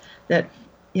that,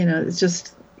 you know, it's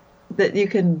just that you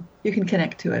can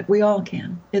connect to it. We all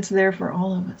can. It's there for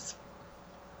all of us.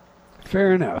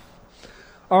 Fair enough.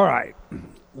 All right.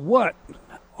 What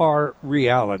are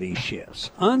reality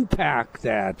shifts? Unpack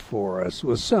that for us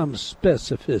with some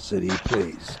specificity,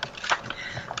 please.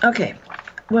 Okay.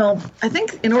 Well, I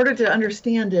think in order to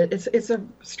understand it, it's a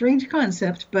strange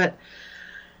concept, but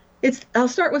I'll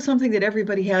start with something that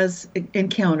everybody has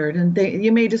encountered, and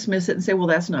you may dismiss it and say, well,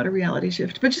 that's not a reality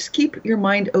shift, but just keep your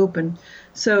mind open.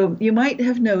 So you might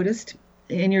have noticed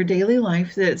in your daily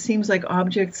life that it seems like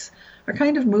objects are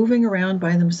kind of moving around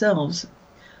by themselves.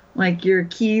 Like your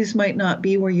keys might not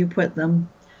be where you put them.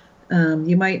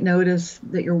 You might notice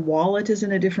that your wallet is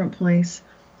in a different place.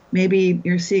 Maybe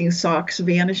you're seeing socks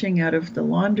vanishing out of the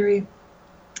laundry.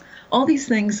 All these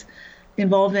things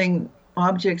involving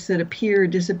objects that appear,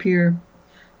 disappear,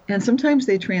 and sometimes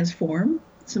they transform,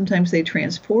 sometimes they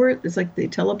transport. It's like they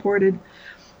teleported.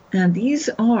 And these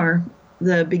are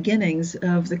the beginnings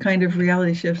of the kind of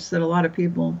reality shifts that a lot of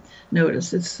people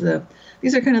notice. These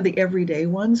are kind of the everyday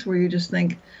ones where you just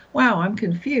think, wow, I'm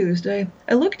confused. I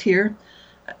looked here.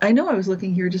 I know I was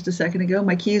looking here just a second ago.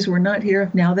 My keys were not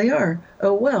here. Now they are.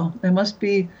 Oh, well, I must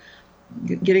be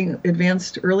getting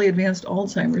early advanced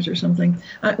Alzheimer's or something.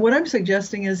 What I'm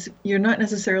suggesting is you're not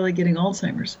necessarily getting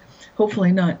Alzheimer's.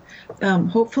 Hopefully not.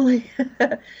 Hopefully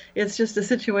it's just a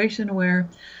situation where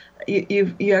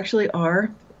you actually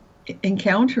are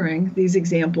encountering these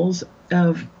examples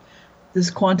of this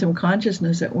quantum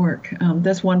consciousness at work.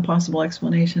 That's one possible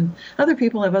explanation. Other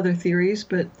people have other theories,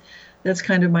 but that's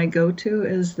kind of my go-to,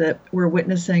 is that we're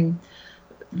witnessing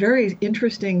very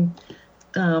interesting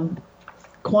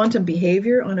quantum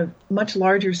behavior on a much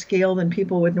larger scale than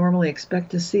people would normally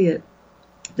expect to see it.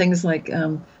 Things like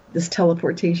this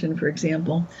teleportation, for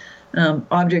example,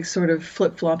 objects sort of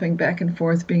flip-flopping back and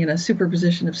forth, being in a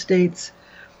superposition of states,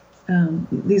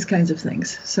 these kinds of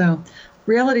things. So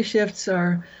reality shifts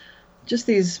are just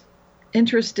these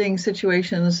interesting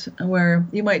situations where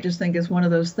you might just think it's one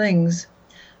of those things,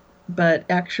 but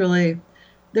actually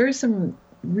there's some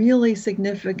really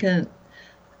significant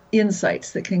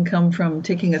insights that can come from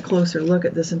taking a closer look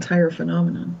at this entire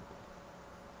phenomenon.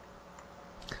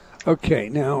 Okay,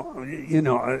 now,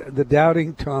 the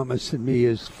doubting Thomas in me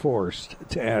is forced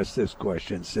to ask this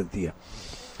question, Cynthia.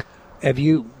 Have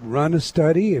you run a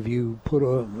study? Have you put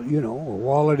a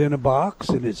wallet in a box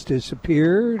and it's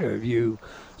disappeared? Have you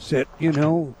set,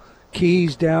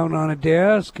 keys down on a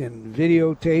desk and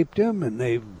videotaped them and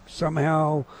they've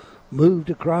somehow moved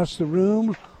across the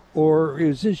room? Or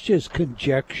is this just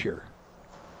conjecture?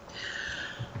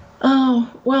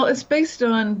 Oh, well, it's based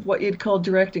on what you'd call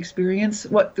direct experience,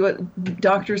 what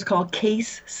doctors call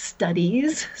case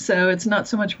studies. So it's not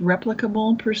so much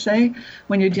replicable per se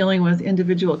when you're dealing with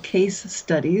individual case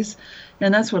studies.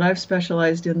 And that's what I've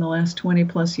specialized in the last 20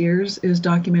 plus years, is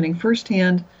documenting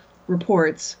firsthand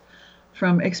reports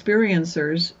from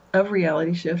experiencers of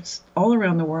reality shifts all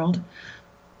around the world.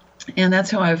 And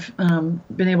that's how I've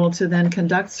been able to then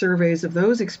conduct surveys of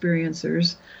those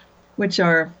experiencers, which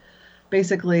are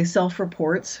basically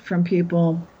self-reports from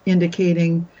people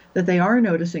indicating that they are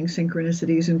noticing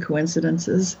synchronicities and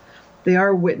coincidences. They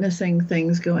are witnessing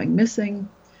things going missing.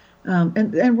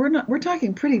 And we're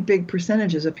talking pretty big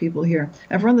percentages of people here.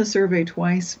 I've run the survey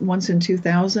twice, once in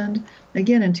 2000,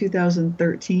 again in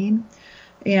 2013.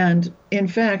 And in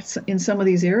fact, in some of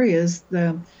these areas,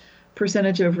 the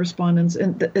percentage of respondents,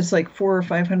 and it's like 400 or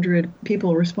 500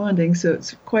 people responding, so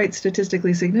it's quite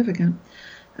statistically significant.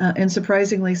 And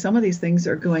surprisingly, some of these things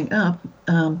are going up,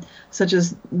 such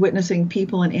as witnessing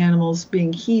people and animals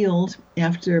being healed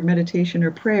after meditation or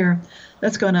prayer.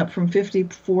 That's gone up from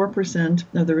 54%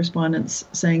 of the respondents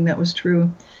saying that was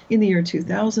true in the year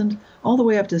 2000, all the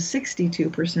way up to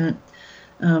 62%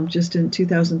 just in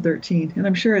 2013. And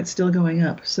I'm sure it's still going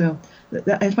up. So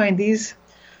I find these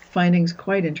findings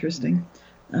quite interesting.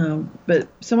 But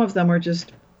some of them are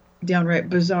just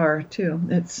downright bizarre, too.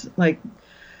 It's like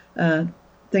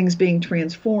things being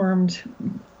transformed.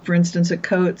 For instance, a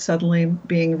coat suddenly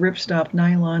being ripstop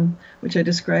nylon, which I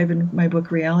describe in my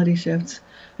book, Reality Shifts.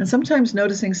 And sometimes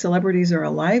noticing celebrities are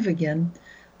alive again,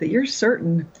 that you're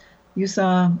certain you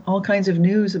saw all kinds of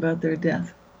news about their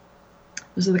death.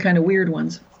 Those are the kind of weird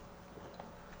ones.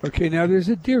 Okay, now there's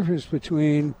a difference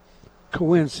between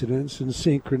coincidence and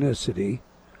synchronicity,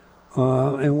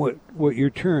 and what you're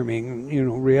terming,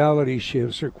 reality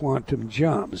shifts or quantum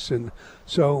jumps. And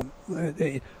so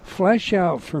flesh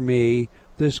out for me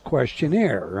this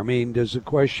questionnaire. I mean, does the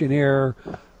questionnaire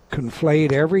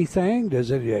conflate everything?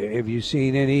 Have you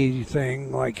seen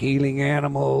anything like healing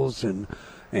animals and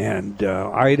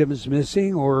items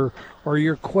missing, or are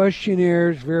your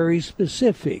questionnaires very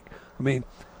specific? I mean,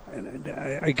 And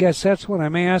I guess that's what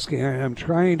I'm asking. I'm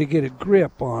trying to get a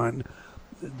grip on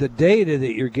the data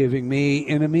that you're giving me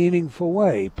in a meaningful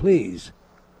way, please.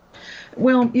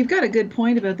 Well, you've got a good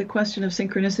point about the question of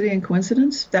synchronicity and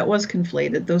coincidence. That was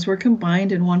conflated. Those were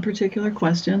combined in one particular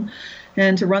question.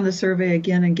 And to run the survey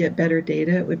again and get better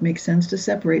data, it would make sense to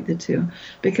separate the two.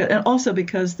 And also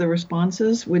because the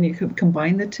responses, when you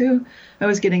combine the two, I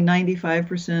was getting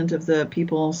 95% of the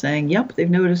people saying, yep, they've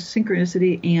noticed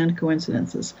synchronicity and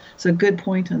coincidences. So good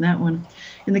point on that one.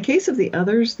 In the case of the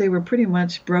others, they were pretty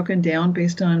much broken down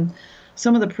based on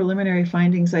some of the preliminary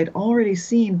findings I'd already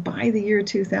seen by the year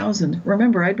 2000.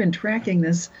 Remember, I'd been tracking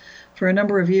this for a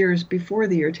number of years before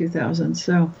the year 2000.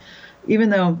 So even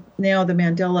though now the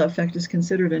Mandela effect is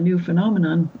considered a new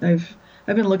phenomenon, I've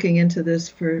been looking into this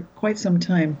for quite some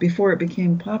time before it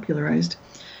became popularized.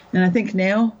 And I think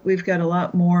now we've got a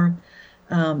lot more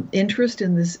interest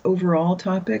in this overall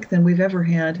topic than we've ever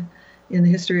had in the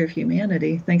history of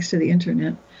humanity, thanks to the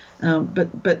internet.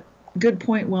 But good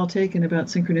point, well taken about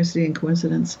synchronicity and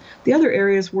coincidence. The other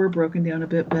areas were broken down a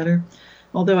bit better,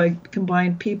 although I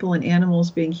combined people and animals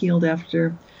being healed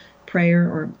after prayer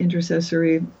or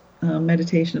intercessory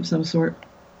meditation of some sort.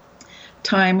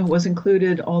 Time was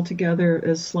included altogether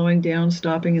as slowing down,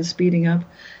 stopping, and speeding up.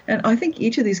 And I think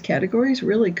each of these categories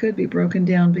really could be broken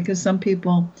down because some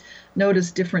people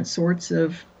notice different sorts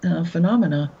of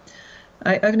phenomena.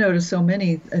 I've noticed so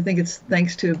many. I think it's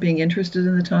thanks to being interested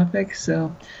in the topic.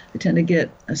 So I tend to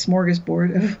get a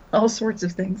smorgasbord of all sorts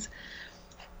of things.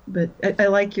 But I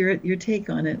like your take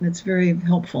on it, and it's very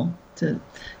helpful to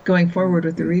going forward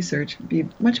with the research. Be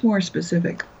much more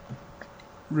specific.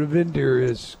 Ravinder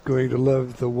is going to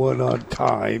love the one on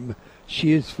time.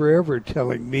 She is forever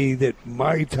telling me that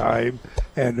my time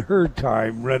and her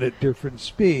time run at different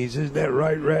speeds. Isn't that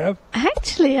right, Rav?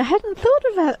 Actually, I hadn't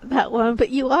thought about that one, but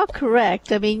you are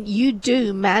correct. I mean, you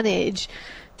do manage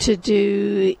to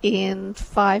do in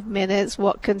 5 minutes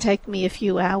what can take me a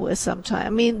few hours sometimes. I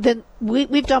mean, then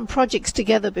we've done projects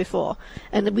together before,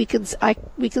 and we can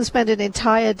spend an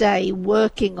entire day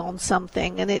working on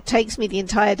something, and it takes me the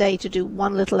entire day to do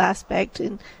one little aspect,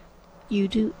 and you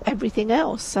do everything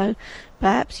else. So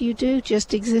perhaps you do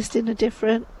just exist in a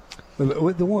different...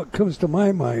 Well, the one that comes to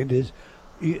my mind is,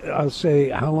 I'll say,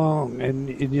 how long?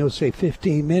 And you'll say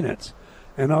 15 minutes.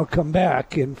 And I'll come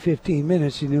back in 15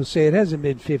 minutes, and you'll say, it hasn't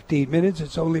been 15 minutes,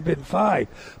 it's only been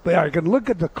 5. But I can look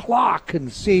at the clock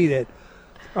and see that,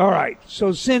 all right,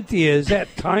 so Cynthia, is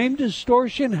that time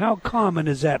distortion? How common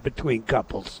is that between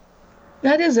couples?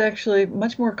 That is actually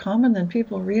much more common than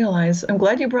people realize. I'm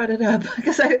glad you brought it up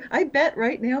because I bet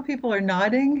right now people are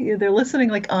nodding. They're listening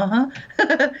like,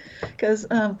 because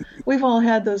we've all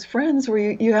had those friends where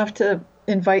you have to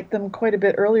invite them quite a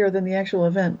bit earlier than the actual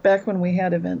event, back when we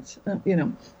had events,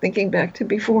 thinking back to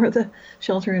before the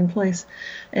shelter in place.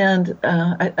 And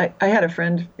I had a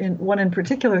friend, one in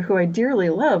particular, who I dearly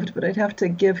loved, but I'd have to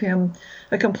give him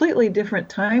a completely different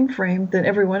time frame than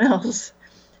everyone else.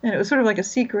 And it was sort of like a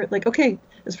secret, like, okay,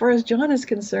 as far as John is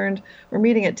concerned, we're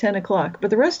meeting at 10 o'clock,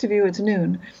 but the rest of you, it's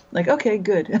noon. Like, okay,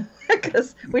 good.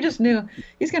 Because we just knew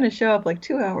he's going to show up like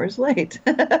 2 hours late.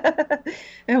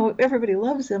 And everybody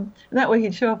loves him. And that way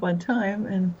he'd show up on time.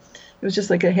 And it was just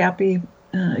like a happy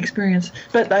experience.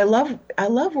 But I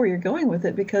love where you're going with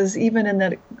it, because even in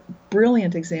that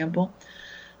brilliant example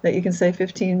that you can say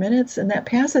 15 minutes, and that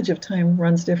passage of time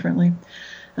runs differently.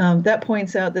 That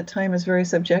points out that time is very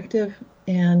subjective,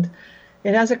 and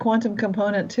it has a quantum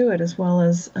component to it, as well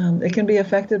as it can be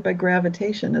affected by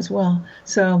gravitation as well.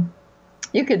 So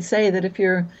you could say that if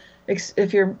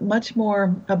you're much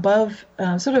more above,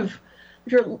 if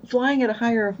you're flying at a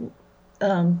higher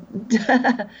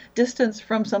distance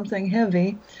from something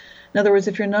heavy, in other words,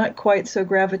 if you're not quite so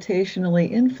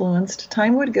gravitationally influenced,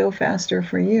 time would go faster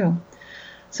for you.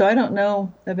 So I don't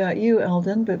know about you,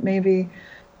 Eldon, but maybe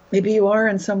you are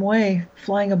in some way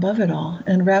flying above it all,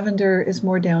 and Ravinder is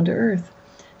more down to earth.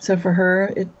 So for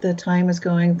her, the time is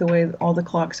going the way all the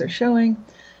clocks are showing,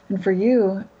 and for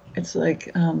you, it's like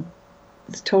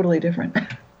it's totally different.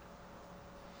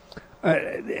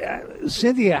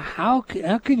 Cynthia, how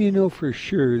can you know for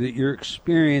sure that you're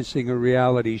experiencing a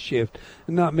reality shift,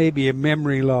 and not maybe a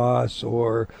memory loss,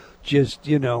 or just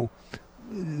you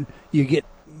get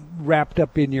wrapped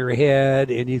up in your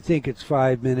head and you think it's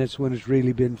 5 minutes when it's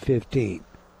really been 15?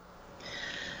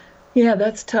 Yeah,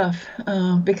 that's tough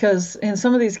because in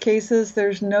some of these cases,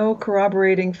 there's no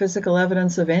corroborating physical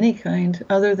evidence of any kind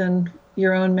other than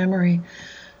your own memory.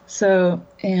 So,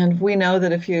 and we know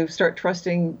that if you start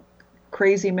trusting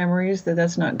crazy memories,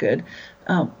 that's not good.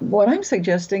 What I'm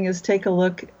suggesting is take a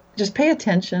look just pay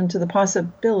attention to the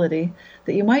possibility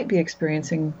that you might be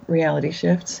experiencing reality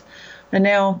shifts. And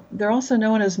now they're also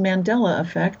known as Mandela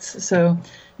effects. So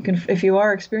you can, if you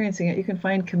are experiencing it, you can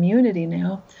find community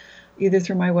now, either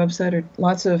through my website or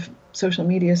lots of social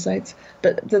media sites.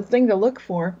 But the thing to look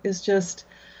for is just,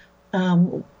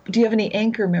 do you have any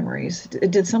anchor memories?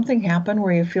 Did something happen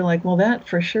where you feel like, well, that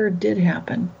for sure did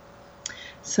happen?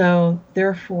 So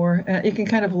therefore, you can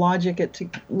kind of logic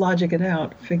it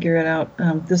out, figure it out.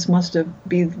 This must have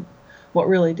been what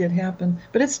really did happen.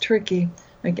 But it's tricky.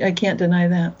 I can't deny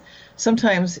that.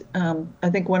 Sometimes I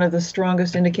think one of the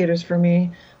strongest indicators for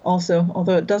me also,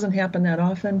 although it doesn't happen that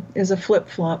often, is a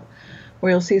flip-flop,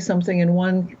 where you'll see something in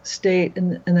one state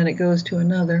and then it goes to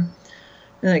another, and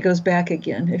then it goes back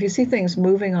again. If you see things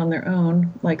moving on their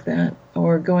own like that,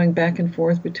 or going back and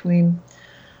forth between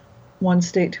one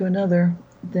state to another,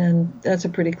 then that's a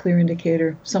pretty clear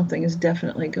indicator something is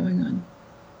definitely going on.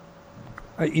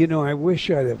 I wish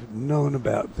I'd have known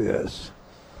about this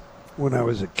when I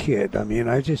was a kid. I mean,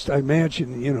 I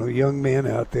imagine, young men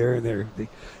out there, and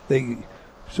they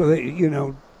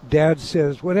Dad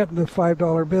says, "What happened to the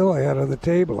 $5 bill I had on the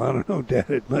table?" "I don't know, Dad.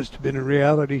 It must have been a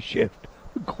reality shift,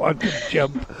 quantum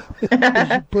jump."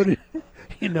 Put it,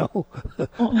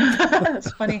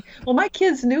 That's funny. Well, my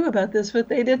kids knew about this, but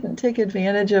they didn't take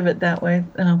advantage of it that way.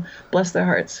 Bless their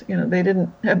hearts. They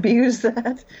didn't abuse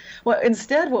that. Well,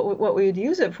 instead, what we'd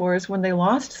use it for is when they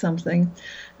lost something.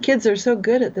 Kids are so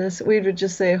good at this. We would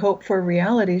just say, "Hope for a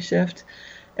reality shift."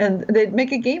 And they'd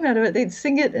make a game out of it. They'd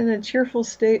sing it in a cheerful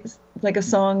state, like a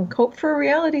song, "Hope for a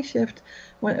reality shift,"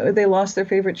 when they lost their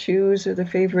favorite shoes or their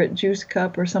favorite juice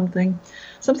cup or something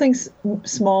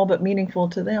small but meaningful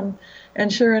to them.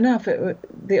 And sure enough,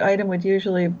 the item would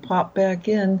usually pop back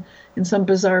in some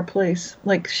bizarre place,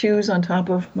 like shoes on top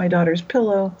of my daughter's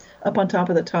pillow, up on top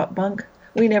of the top bunk.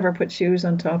 We never put shoes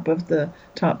on top of the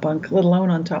top bunk, let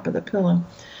alone on top of the pillow.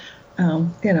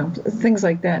 Things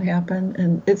like that happen,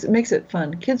 and it makes it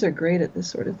fun. Kids are great at this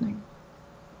sort of thing.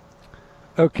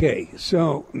 Okay,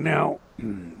 so now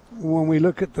when we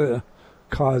look at the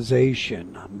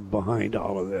causation behind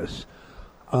all of this,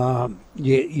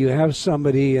 you have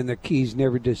somebody and their keys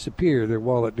never disappear, their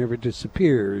wallet never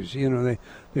disappears.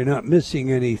 They're not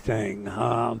missing anything.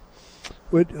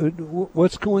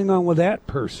 What's going on with that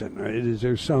person? Is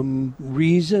there some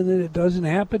reason that it doesn't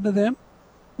happen to them?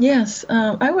 Yes,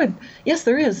 Yes,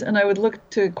 there is. And I would look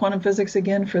to quantum physics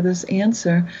again for this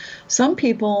answer. Some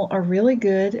people are really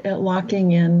good at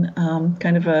locking in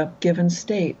kind of a given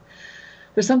state.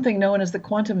 There's something known as the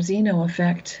quantum Zeno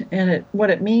effect. And what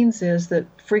it means is that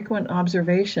frequent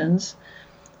observations,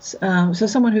 so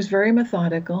someone who's very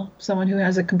methodical, someone who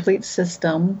has a complete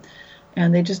system,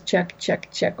 and they just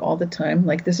check all the time.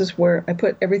 Like, this is where I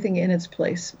put everything in its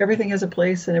place. Everything has a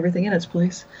place and everything in its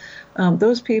place.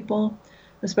 Those people,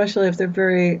 especially if they're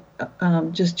very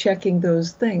just checking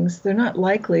those things, they're not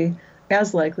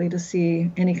as likely to see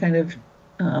any kind of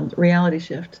reality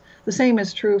shift. The same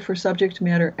is true for subject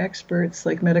matter experts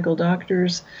like medical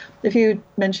doctors. If you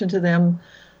mention to them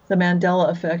the Mandela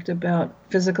effect about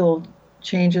physical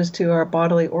changes to our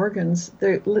bodily organs,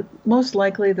 most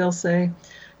likely they'll say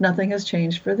nothing has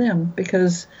changed for them,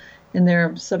 because in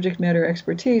their subject matter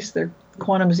expertise, they're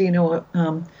quantum Zeno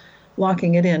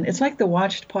locking it in. It's like the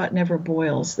watched pot never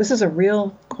boils. This is a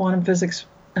real quantum physics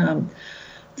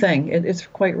thing. It's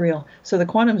quite real. So the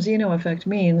quantum Zeno effect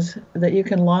means that you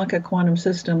can lock a quantum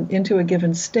system into a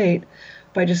given state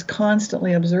by just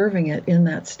constantly observing it in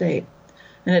that state.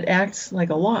 And it acts like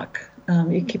a lock.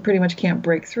 You pretty much can't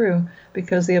break through,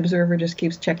 because the observer just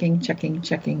keeps checking,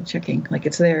 like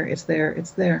it's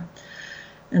there.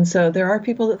 And so there are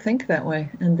people that think that way,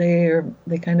 and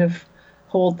they kind of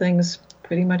hold things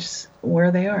pretty much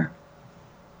where they are.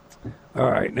 All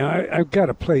right, now I've got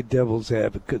to play devil's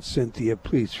advocate, Cynthia.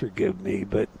 Please forgive me,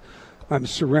 but I'm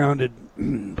surrounded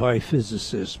by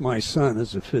physicists. My son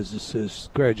is a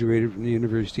physicist, graduated from the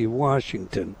University of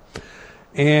Washington,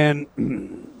 and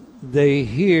they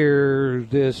hear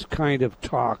this kind of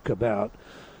talk about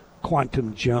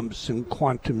quantum jumps and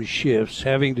quantum shifts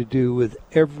having to do with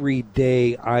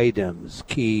everyday items,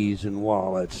 keys and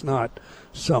wallets, not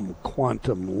some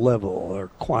quantum level or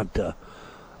quanta.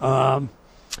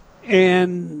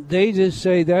 And they just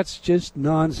say that's just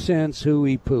nonsense,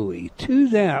 hooey-pooey. To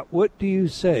that, what do you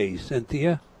say,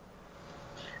 Cynthia?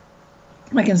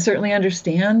 I can certainly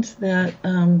understand that,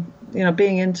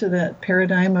 being into that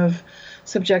paradigm of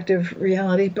subjective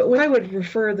reality. But what I would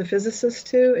refer the physicists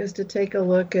to is to take a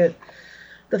look at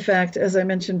the fact, as I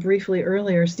mentioned briefly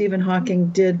earlier, Stephen Hawking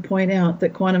did point out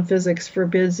that quantum physics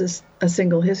forbids a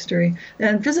single history.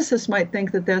 And physicists might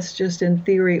think that that's just in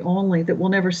theory only, that we'll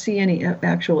never see any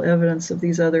actual evidence of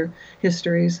these other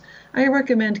histories. I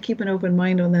recommend keep an open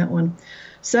mind on that one.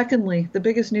 Secondly, the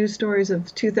biggest news stories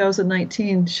of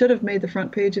 2019 should have made the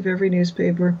front page of every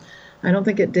newspaper. I don't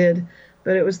think it did,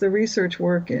 but it was the research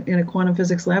work in a quantum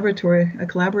physics laboratory, a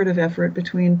collaborative effort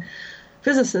between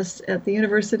physicists at the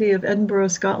University of Edinburgh,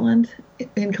 Scotland,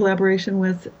 in collaboration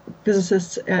with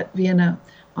physicists at Vienna,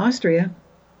 Austria.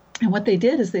 And what they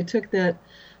did is they took that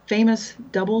famous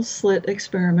double slit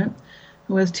experiment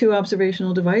with 2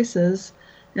 observational devices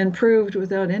and proved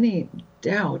without any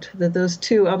doubt that those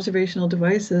 2 observational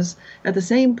devices at the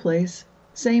same place,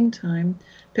 same time,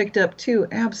 picked up 2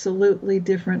 absolutely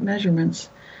different measurements.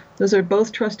 Those are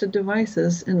both trusted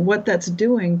devices, and what that's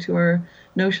doing to our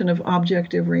notion of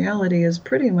objective reality is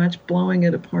pretty much blowing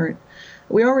it apart.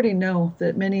 We already know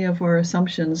that many of our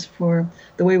assumptions for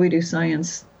the way we do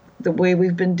science, the way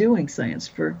we've been doing science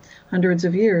for hundreds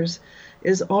of years,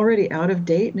 is already out of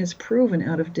date, and is proven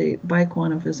out of date by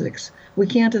quantum physics. We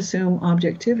can't assume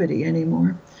objectivity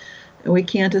anymore. We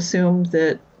can't assume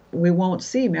that we won't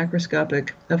see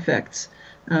macroscopic effects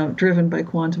driven by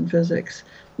quantum physics.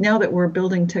 Now that we're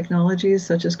building technologies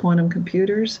such as quantum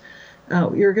computers,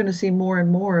 you're going to see more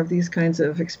and more of these kinds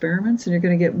of experiments, and you're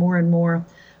going to get more and more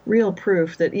real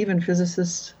proof that even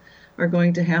physicists are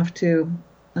going to have to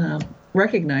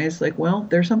recognize, like, well,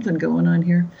 there's something going on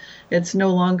here. It's no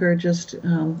longer just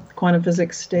quantum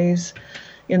physics stays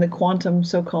in the quantum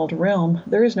so-called realm.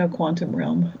 There is no quantum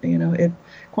realm.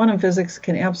 Quantum physics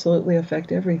can absolutely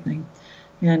affect everything,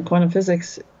 and quantum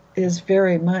physics is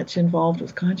very much involved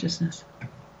with consciousness.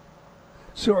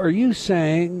 So are you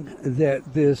saying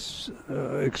that this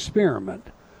experiment,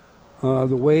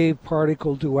 the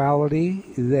wave-particle duality,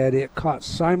 that it caught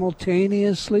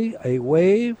simultaneously a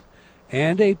wave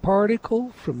and a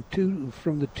particle from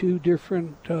the 2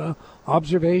 different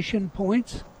observation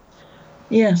points?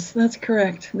 Yes, that's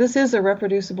correct. This is a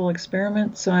reproducible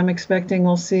experiment, so I'm expecting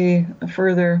we'll see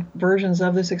further versions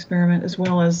of this experiment as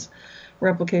well as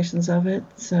replications of it.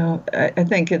 So I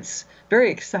think it's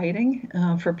very exciting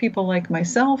for people like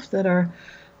myself that are,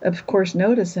 of course,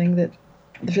 noticing that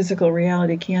the physical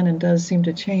reality can and does seem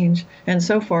to change. And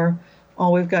so far,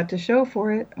 all we've got to show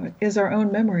for it is our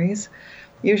own memories.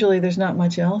 Usually there's not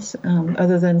much else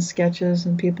other than sketches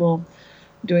and people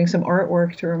doing some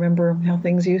artwork to remember how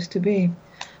things used to be.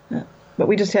 But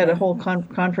we just had a whole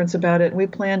conference about it, and we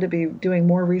plan to be doing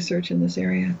more research in this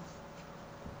area.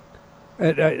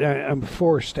 I'm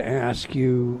forced to ask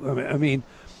you, I mean,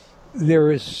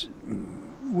 there is,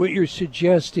 what you're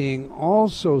suggesting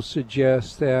also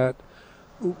suggests that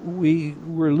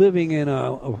we're living in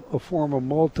a form of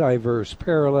multiverse,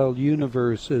 parallel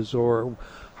universes, or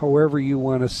however you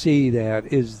want to see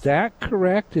that. Is that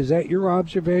correct? Is that your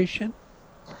observation?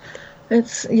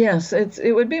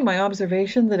 It would be my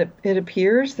observation that it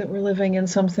appears that we're living in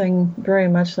something very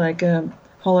much like a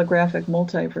holographic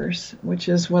multiverse, which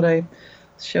is what I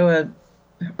show an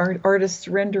artist's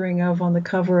rendering of on the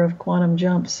cover of Quantum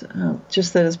Jumps,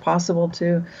 just that it's possible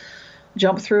to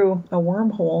jump through a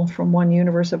wormhole from one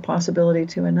universe of possibility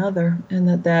to another,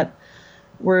 and that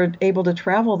we're able to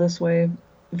travel this way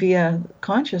via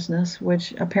consciousness,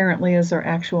 which apparently is our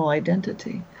actual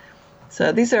identity.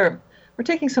 So we're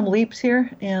taking some leaps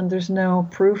here, and there's no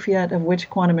proof yet of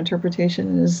which quantum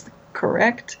interpretation is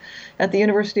correct. At the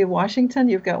University of Washington,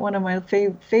 you've got one of my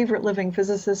favorite living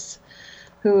physicists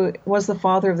who was the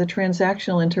father of the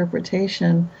transactional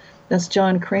interpretation. That's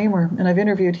John Kramer, and I've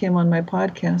interviewed him on my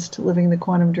podcast, Living the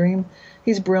Quantum Dream.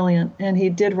 He's brilliant, and he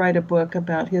did write a book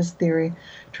about his theory,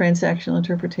 transactional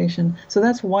interpretation. So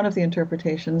that's one of the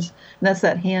interpretations, and that's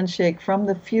that handshake from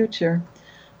the future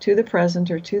to the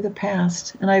present or to the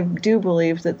past. And I do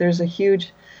believe that there's a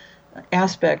huge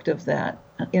aspect of that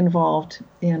involved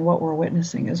in what we're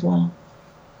witnessing as well.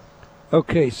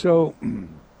 Okay, so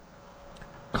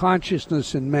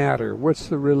consciousness and matter, what's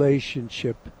the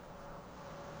relationship?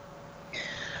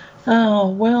 Oh,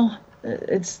 well,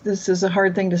 this is a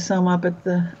hard thing to sum up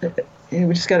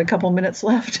we just got a couple minutes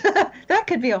left. That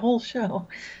could be a whole show.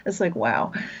 It's like,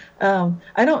 wow.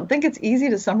 I don't think it's easy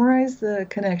to summarize the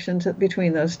connection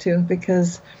between those two,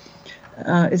 because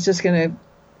it's just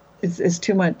it's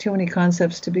too many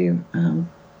concepts to be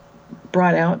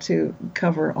brought out to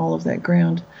cover all of that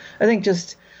ground. I think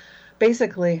just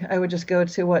basically, I would just go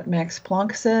to what Max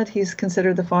Planck said. He's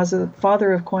considered the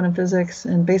father of quantum physics,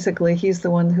 and basically he's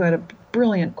the one who had a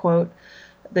brilliant quote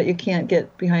that you can't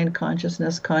get behind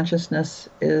consciousness. Consciousness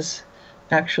is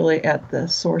actually at the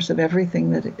source of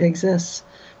everything that exists.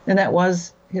 And that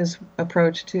was his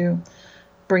approach to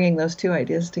bringing those two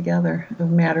ideas together of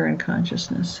matter and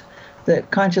consciousness,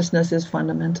 that consciousness is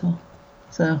fundamental.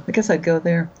 So I guess I'd go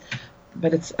there.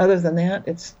 But it's other than that,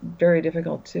 it's very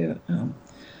difficult to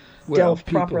delve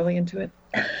properly into it.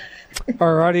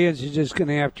 Our audience is just going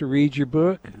to have to read your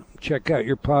book, check out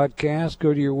your podcast,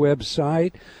 go to your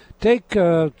website. Take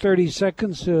 30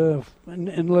 seconds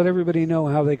and let everybody know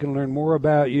how they can learn more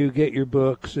about you, get your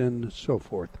books, and so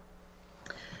forth.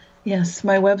 Yes,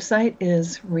 my website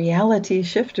is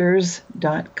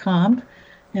realityshifters.com,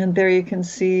 and there you can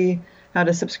see how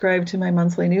to subscribe to my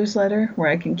monthly newsletter, where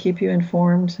I can keep you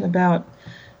informed about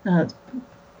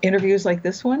interviews like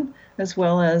this one, as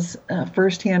well as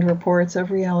firsthand reports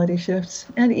of reality shifts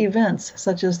and events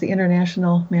such as the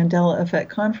International Mandela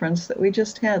Effect Conference that we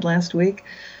just had last week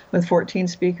with 14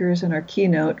 speakers and our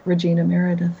keynote, Regina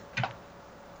Meredith.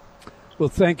 Well,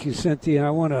 thank you, Cynthia. I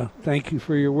want to thank you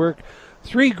for your work.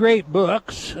 3 great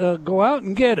books. Go out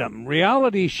and get them.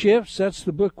 Reality Shifts, that's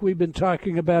the book we've been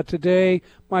talking about today.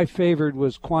 My favorite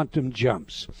was Quantum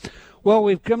Jumps. Well,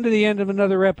 we've come to the end of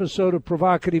another episode of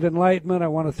Provocative Enlightenment. I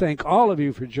want to thank all of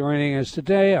you for joining us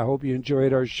today. I hope you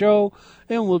enjoyed our show,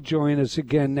 and will join us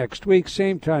again next week,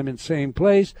 same time and same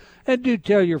place. And do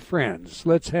tell your friends.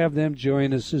 Let's have them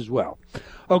join us as well.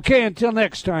 Okay, until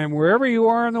next time, wherever you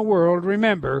are in the world,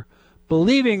 remember,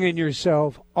 believing in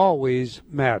yourself always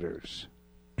matters.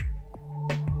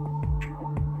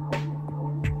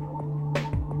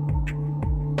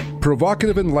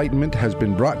 Provocative Enlightenment has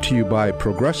been brought to you by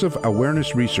Progressive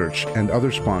Awareness Research and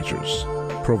other sponsors.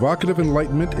 Provocative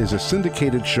Enlightenment is a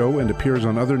syndicated show and appears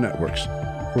on other networks.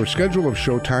 For a schedule of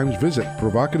show times, visit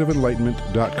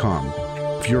provocativeenlightenment.com.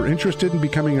 If you're interested in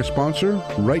becoming a sponsor,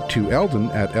 write to Eldon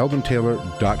at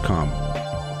eldontaylor.com.